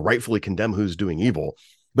condemn. We could rightfully condemn who's doing evil,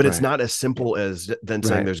 but it's not as simple as then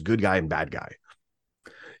saying there's good guy and bad guy.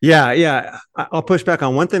 Yeah. I'll push back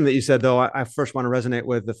on one thing that you said, though. I first want to resonate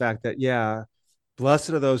with the fact that, blessed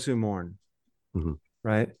are those who mourn,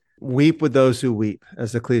 right? Weep with those who weep,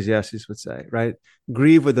 as Ecclesiastes would say, right?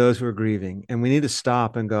 Grieve with those who are grieving. And we need to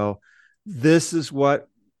stop and go, this is what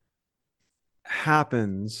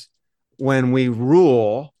happens when we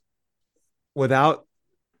rule without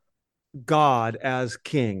God as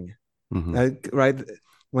king, right?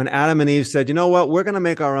 When Adam and Eve said, you know what, we're going to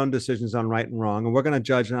make our own decisions on right and wrong, and we're going to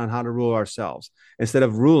judge on how to rule ourselves instead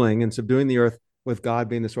of ruling and subduing the earth with God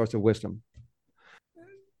being the source of wisdom.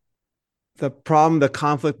 The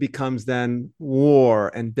conflict becomes then war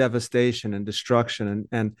and devastation and destruction,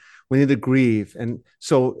 and we need to grieve. And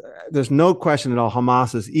so there's no question at all,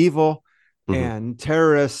 Hamas is evil and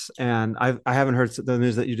terrorists. And I haven't heard the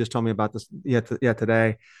news that you just told me about this yet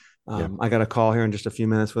today. I got a call here in just a few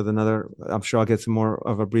minutes with another. I'm sure I'll get some more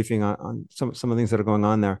of a briefing on some of the things that are going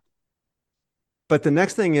on there. But the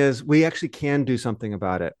next thing is, we actually can do something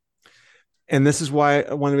about it. And this is why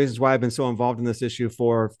one of the reasons why I've been so involved in this issue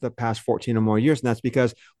for the past 14 or more years. And that's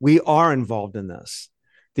because we are involved in this.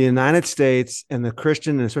 The United States and the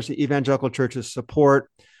Christian and especially evangelical churches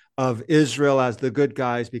support of Israel as the good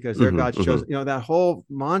guys because they're God's chosen. That whole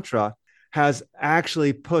mantra has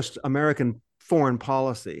actually pushed American foreign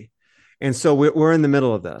policy. And so we're in the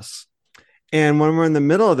middle of this. And when we're in the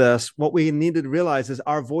middle of this, what we need to realize is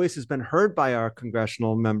our voice has been heard by our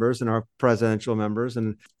congressional members and our presidential members.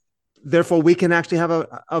 And therefore, we can actually have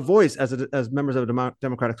a voice as members of a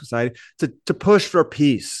democratic society to push for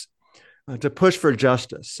peace, to push for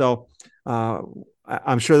justice. So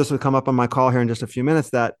I'm sure this will come up on my call here in just a few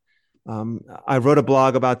minutes that I wrote a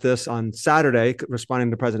blog about this on Saturday,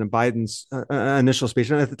 responding to President Biden's initial speech.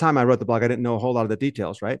 And at the time I wrote the blog, I didn't know a whole lot of the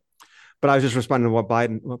details, right? But I was just responding to what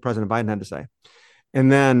President Biden had to say.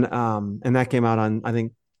 And then, and that came out on, I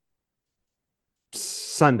think,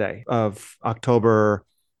 Sunday of October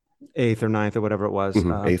 8th or 9th or whatever it was,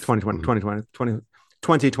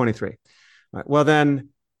 2023. Right. Well, then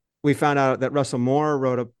we found out that Russell Moore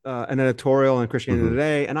wrote an editorial in Christianity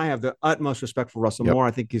Today, and I have the utmost respect for Russell Moore.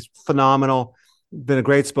 I think he's phenomenal, been a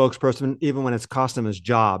great spokesperson, even when it's cost him his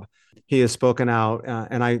job. He has spoken out,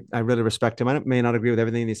 and I really respect him. I may not agree with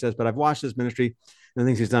everything he says, but I've watched his ministry and the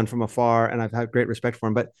things he's done from afar, and I've had great respect for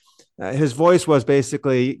him. But his voice was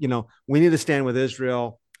basically, we need to stand with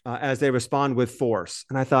Israel as they respond with force.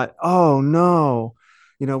 And I thought, oh, no,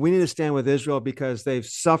 we need to stand with Israel because they've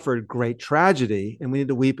suffered great tragedy, and we need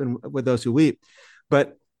to weep with those who weep.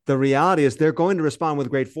 But the reality is they're going to respond with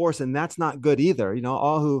great force, and that's not good either.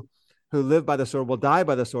 All who live by the sword will die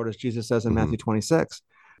by the sword, as Jesus says in Matthew 26.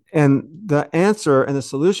 And the answer and the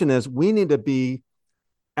solution is we need to be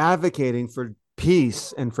advocating for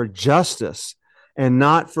peace and for justice and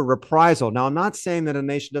not for reprisal. Now, I'm not saying that a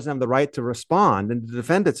nation doesn't have the right to respond and to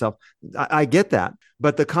defend itself. I get that.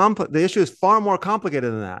 But the issue is far more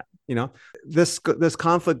complicated than that. This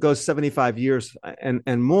conflict goes 75 years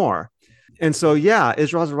and more. And so, yeah,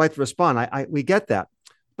 Israel has a right to respond. We get that.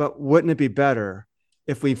 But wouldn't it be better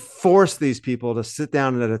if we force these people to sit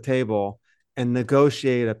down at a table and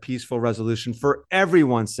negotiate a peaceful resolution for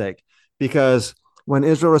everyone's sake? Because when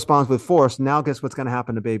Israel responds with force, now guess what's going to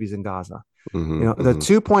happen to babies in Gaza? The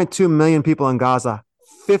 2.2 million people in Gaza,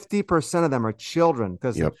 50% of them are children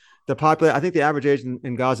because the population, I think the average age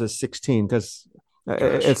in Gaza is 16 because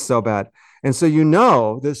it's so bad. And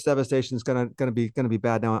so this devastation is going to be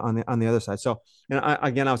bad now on the other side. So, and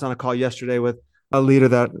I was on a call yesterday with a leader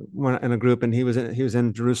that went in a group, and he was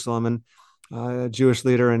in Jerusalem, and a Jewish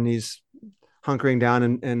leader, and he's hunkering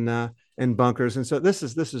down in bunkers. And so this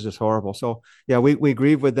is just horrible. So yeah, we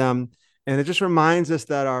grieve with them. And it just reminds us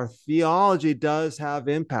that our theology does have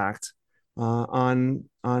impact on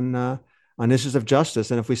issues of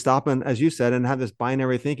justice. And if we stop and, as you said, and have this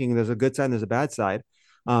binary thinking, there's a good side and there's a bad side.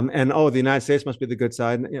 The United States must be the good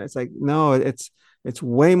side. And, it's like, no, it's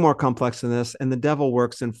way more complex than this. And the devil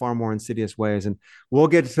works in far more insidious ways. And we'll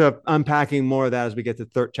get to unpacking more of that as we get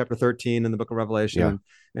to chapter 13 in the book of Revelation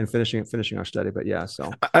and finishing our study. But yeah,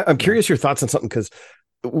 so I'm curious your thoughts on something, because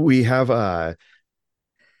we have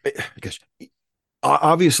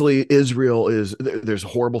obviously Israel there's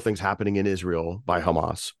horrible things happening in Israel by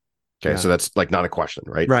Hamas. Okay. So that's like not a question,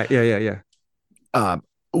 right? Right. Yeah.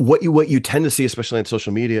 What you tend to see, especially on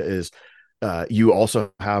social media, is you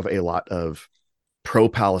also have a lot of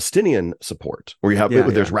pro-Palestinian support where you have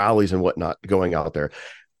there's rallies and whatnot going out there.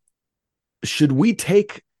 Should we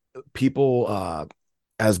take people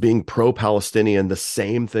as being pro-Palestinian the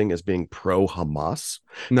same thing as being pro-Hamas?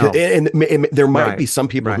 No. And there might be some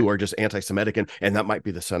people who are just anti-Semitic, and that might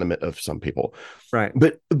be the sentiment of some people. Right.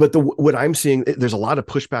 But what I'm seeing, there's a lot of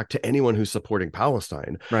pushback to anyone who's supporting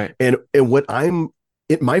Palestine. Right. And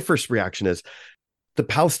my first reaction is the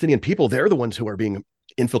Palestinian people, they're the ones who are being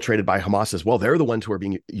infiltrated by Hamas as well. They're the ones who are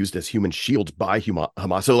being used as human shields by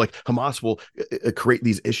Hamas. So like Hamas will create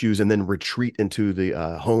these issues and then retreat into the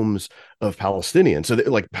homes of Palestinians. So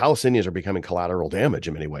like Palestinians are becoming collateral damage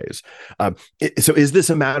in many ways. So is this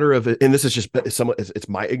a matter of, and this is just somewhat, it's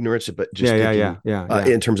my ignorance, but just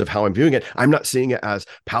in terms of how I'm viewing it, I'm not seeing it as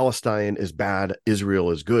Palestine is bad,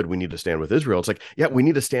 Israel is good, we need to stand with Israel. It's like, yeah, we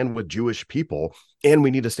need to stand with Jewish people, and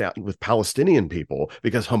we need to stand with Palestinian people,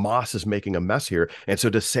 because Hamas is making a mess here. And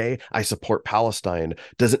so to say I support Palestine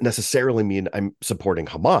doesn't necessarily mean I'm supporting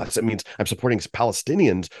Hamas. It means I'm supporting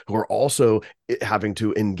Palestinians who are also having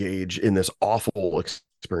to engage in this awful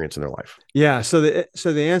experience in their life. Yeah. So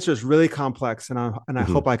the answer is really complex, and I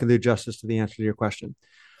hope I can do justice to the answer to your question.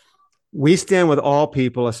 We stand with all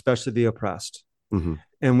people, especially the oppressed.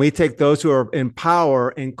 And we take those who are in power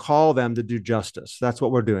and call them to do justice. That's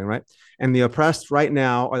what we're doing, right? And the oppressed right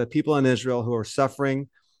now are the people in Israel who are suffering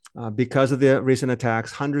because of the recent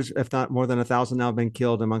attacks. Hundreds, if not more than 1,000 now have been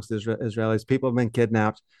killed amongst the Israelis. People have been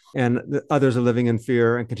kidnapped, and others are living in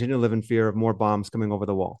fear and continue to live in fear of more bombs coming over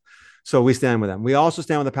the wall. So we stand with them. We also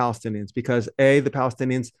stand with the Palestinians because the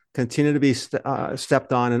Palestinians continue to be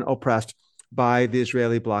stepped on and oppressed by the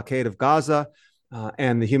Israeli blockade of Gaza,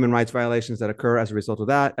 and the human rights violations that occur as a result of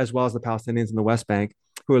that, as well as the Palestinians in the West Bank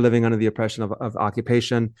who are living under the oppression of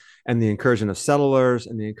occupation and the incursion of settlers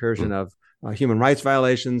and the incursion of human rights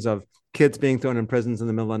violations of kids being thrown in prisons in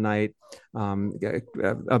the middle of the night,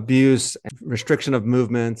 abuse, restriction of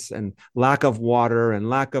movements, and lack of water and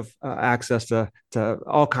lack of access to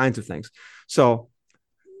all kinds of things. So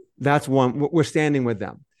that's one. We're standing with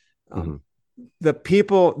them. The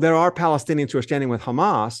people, there are Palestinians who are standing with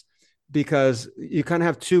Hamas, because you kind of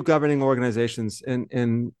have two governing organizations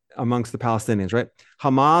in amongst the Palestinians, right?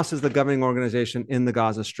 Hamas is the governing organization in the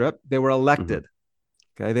Gaza Strip. They were elected.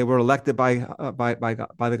 Okay, they were elected by the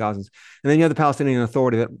Gazans, and then you have the Palestinian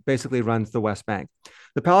Authority that basically runs the West Bank.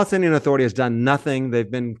 The Palestinian Authority has done nothing.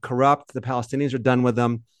 They've been corrupt. The Palestinians are done with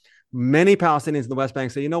them. Many Palestinians in the West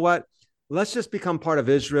Bank say, you know what? Let's just become part of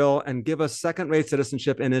Israel and give us second-rate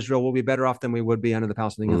citizenship in Israel. We'll be better off than we would be under the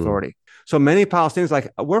Palestinian Authority. So many Palestinians are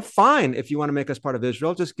like, we're fine if you want to make us part of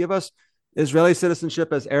Israel. Just give us Israeli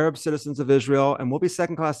citizenship as Arab citizens of Israel, and we'll be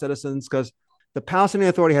second-class citizens, because the Palestinian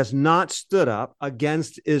Authority has not stood up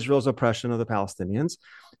against Israel's oppression of the Palestinians.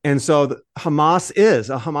 And so Hamas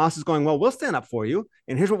is going, well, we'll stand up for you,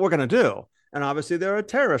 and here's what we're going to do. And obviously they're a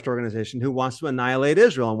terrorist organization who wants to annihilate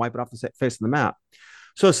Israel and wipe it off the face of the map.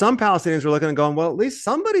 So some Palestinians are looking and going, well, at least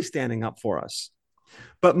somebody's standing up for us.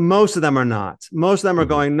 But most of them are not. Most of them are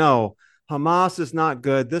going, no, Hamas is not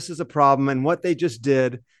good. This is a problem. And what they just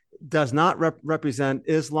did does not represent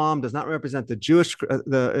Islam, does not represent the Jewish,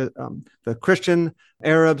 the Christian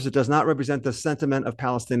Arabs. It does not represent the sentiment of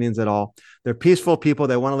Palestinians at all. They're peaceful people.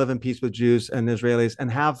 They want to live in peace with Jews and Israelis,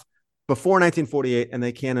 and have before 1948, and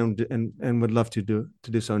they can and would love to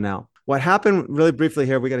do so now. What happened, really briefly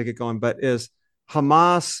here, we got to get going, but is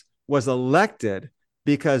Hamas was elected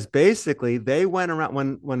because basically they went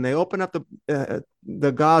around when they opened up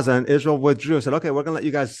the Gaza, and Israel withdrew and said, okay, we're going to let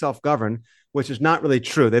you guys self-govern, which is not really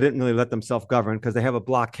true. They didn't really let them self-govern because they have a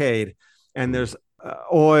blockade, and there's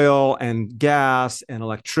oil and gas and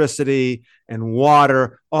electricity and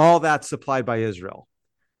water, all that's supplied by Israel.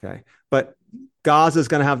 Okay. But Gaza is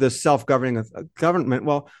going to have this self-governing government.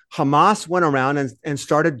 Well, Hamas went around and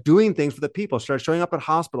started doing things for the people, started showing up at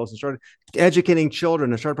hospitals and started educating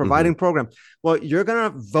children and started providing programs. Well, you're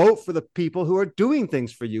going to vote for the people who are doing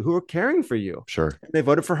things for you, who are caring for you. Sure. And they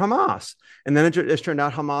voted for Hamas. And then it turned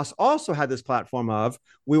out Hamas also had this platform of,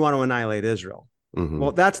 we want to annihilate Israel.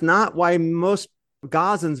 Well, that's not why most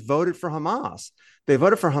Gazans voted for Hamas. They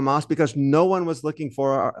voted for Hamas because no one was looking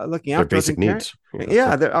after their basic needs.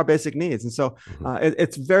 Our basic needs. And so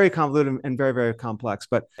it's very convoluted and very, very complex.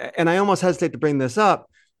 And I almost hesitate to bring this up,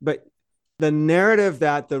 but the narrative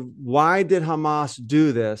that why did Hamas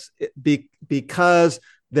do this? Because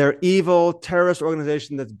they're evil terrorist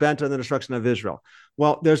organization that's bent on the destruction of Israel.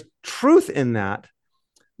 Well, there's truth in that,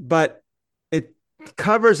 but it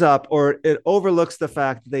covers up, or it overlooks the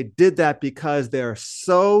fact that they did that because they're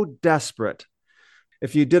so desperate.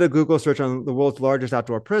 If you did a Google search on the world's largest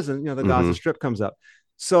outdoor prison, the Gaza Strip comes up.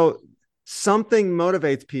 So something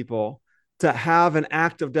motivates people to have an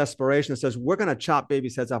act of desperation that says, we're going to chop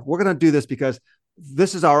babies' heads off. We're going to do this because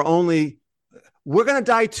this is we're going to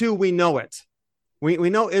die too. We know it. We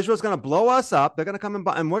know Israel's going to blow us up. They're going to come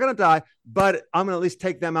and we're going to die, but I'm going to at least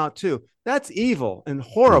take them out too. That's evil and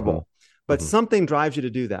horrible, but something drives you to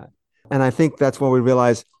do that. And I think that's when we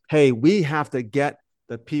realize, hey, we have to get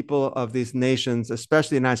the people of these nations,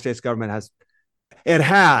 especially the United States government,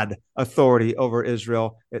 had authority over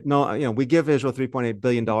Israel. We give Israel $3.8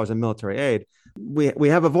 billion in military aid. We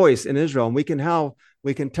have a voice in Israel, and we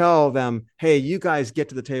can tell them, hey, you guys get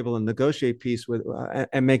to the table and negotiate peace with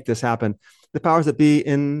and make this happen. The powers that be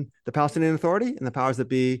in the Palestinian Authority and the powers that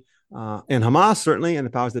be in Hamas, certainly, and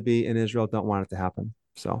the powers that be in Israel don't want it to happen.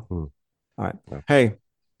 So, all right. Hey,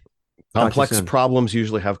 complex problems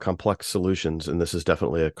usually have complex solutions, and this is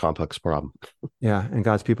definitely a complex problem. Yeah, and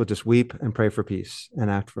God's people just weep and pray for peace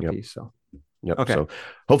and act for peace. So, okay. So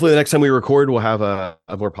hopefully the next time we record, we'll have a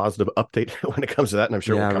more positive update when it comes to that, and I'm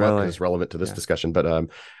sure we'll come up because it's relevant to this discussion. But in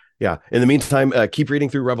the meantime, keep reading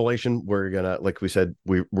through Revelation. We're gonna, like we said,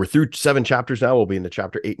 we're through 7 chapters now. We'll be into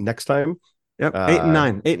chapter 8 next time. Yep, 8 and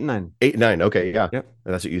 9. 8 and 9. 8 and 9. Okay, yeah. Yep.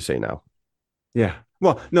 That's what you say now. Yeah.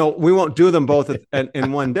 Well, no, we won't do them both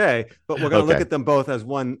in one day, but we're going to look at them both as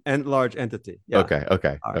one large entity. Yeah. Okay.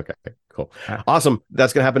 Okay. All right. Okay. Cool. All right. Awesome.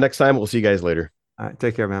 That's going to happen next time. We'll see you guys later. All right.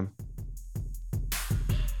 Take care, man.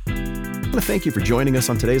 I want to thank you for joining us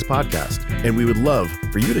on today's podcast, and we would love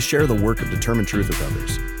for you to share the work of Determined Truth with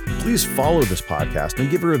others. Please follow this podcast and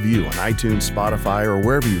give a review on iTunes, Spotify, or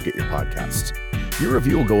wherever you get your podcasts. Your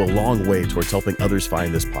review will go a long way towards helping others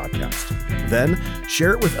find this podcast. Then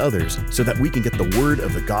share it with others so that we can get the word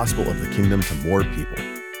of the gospel of the kingdom to more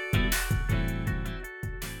people.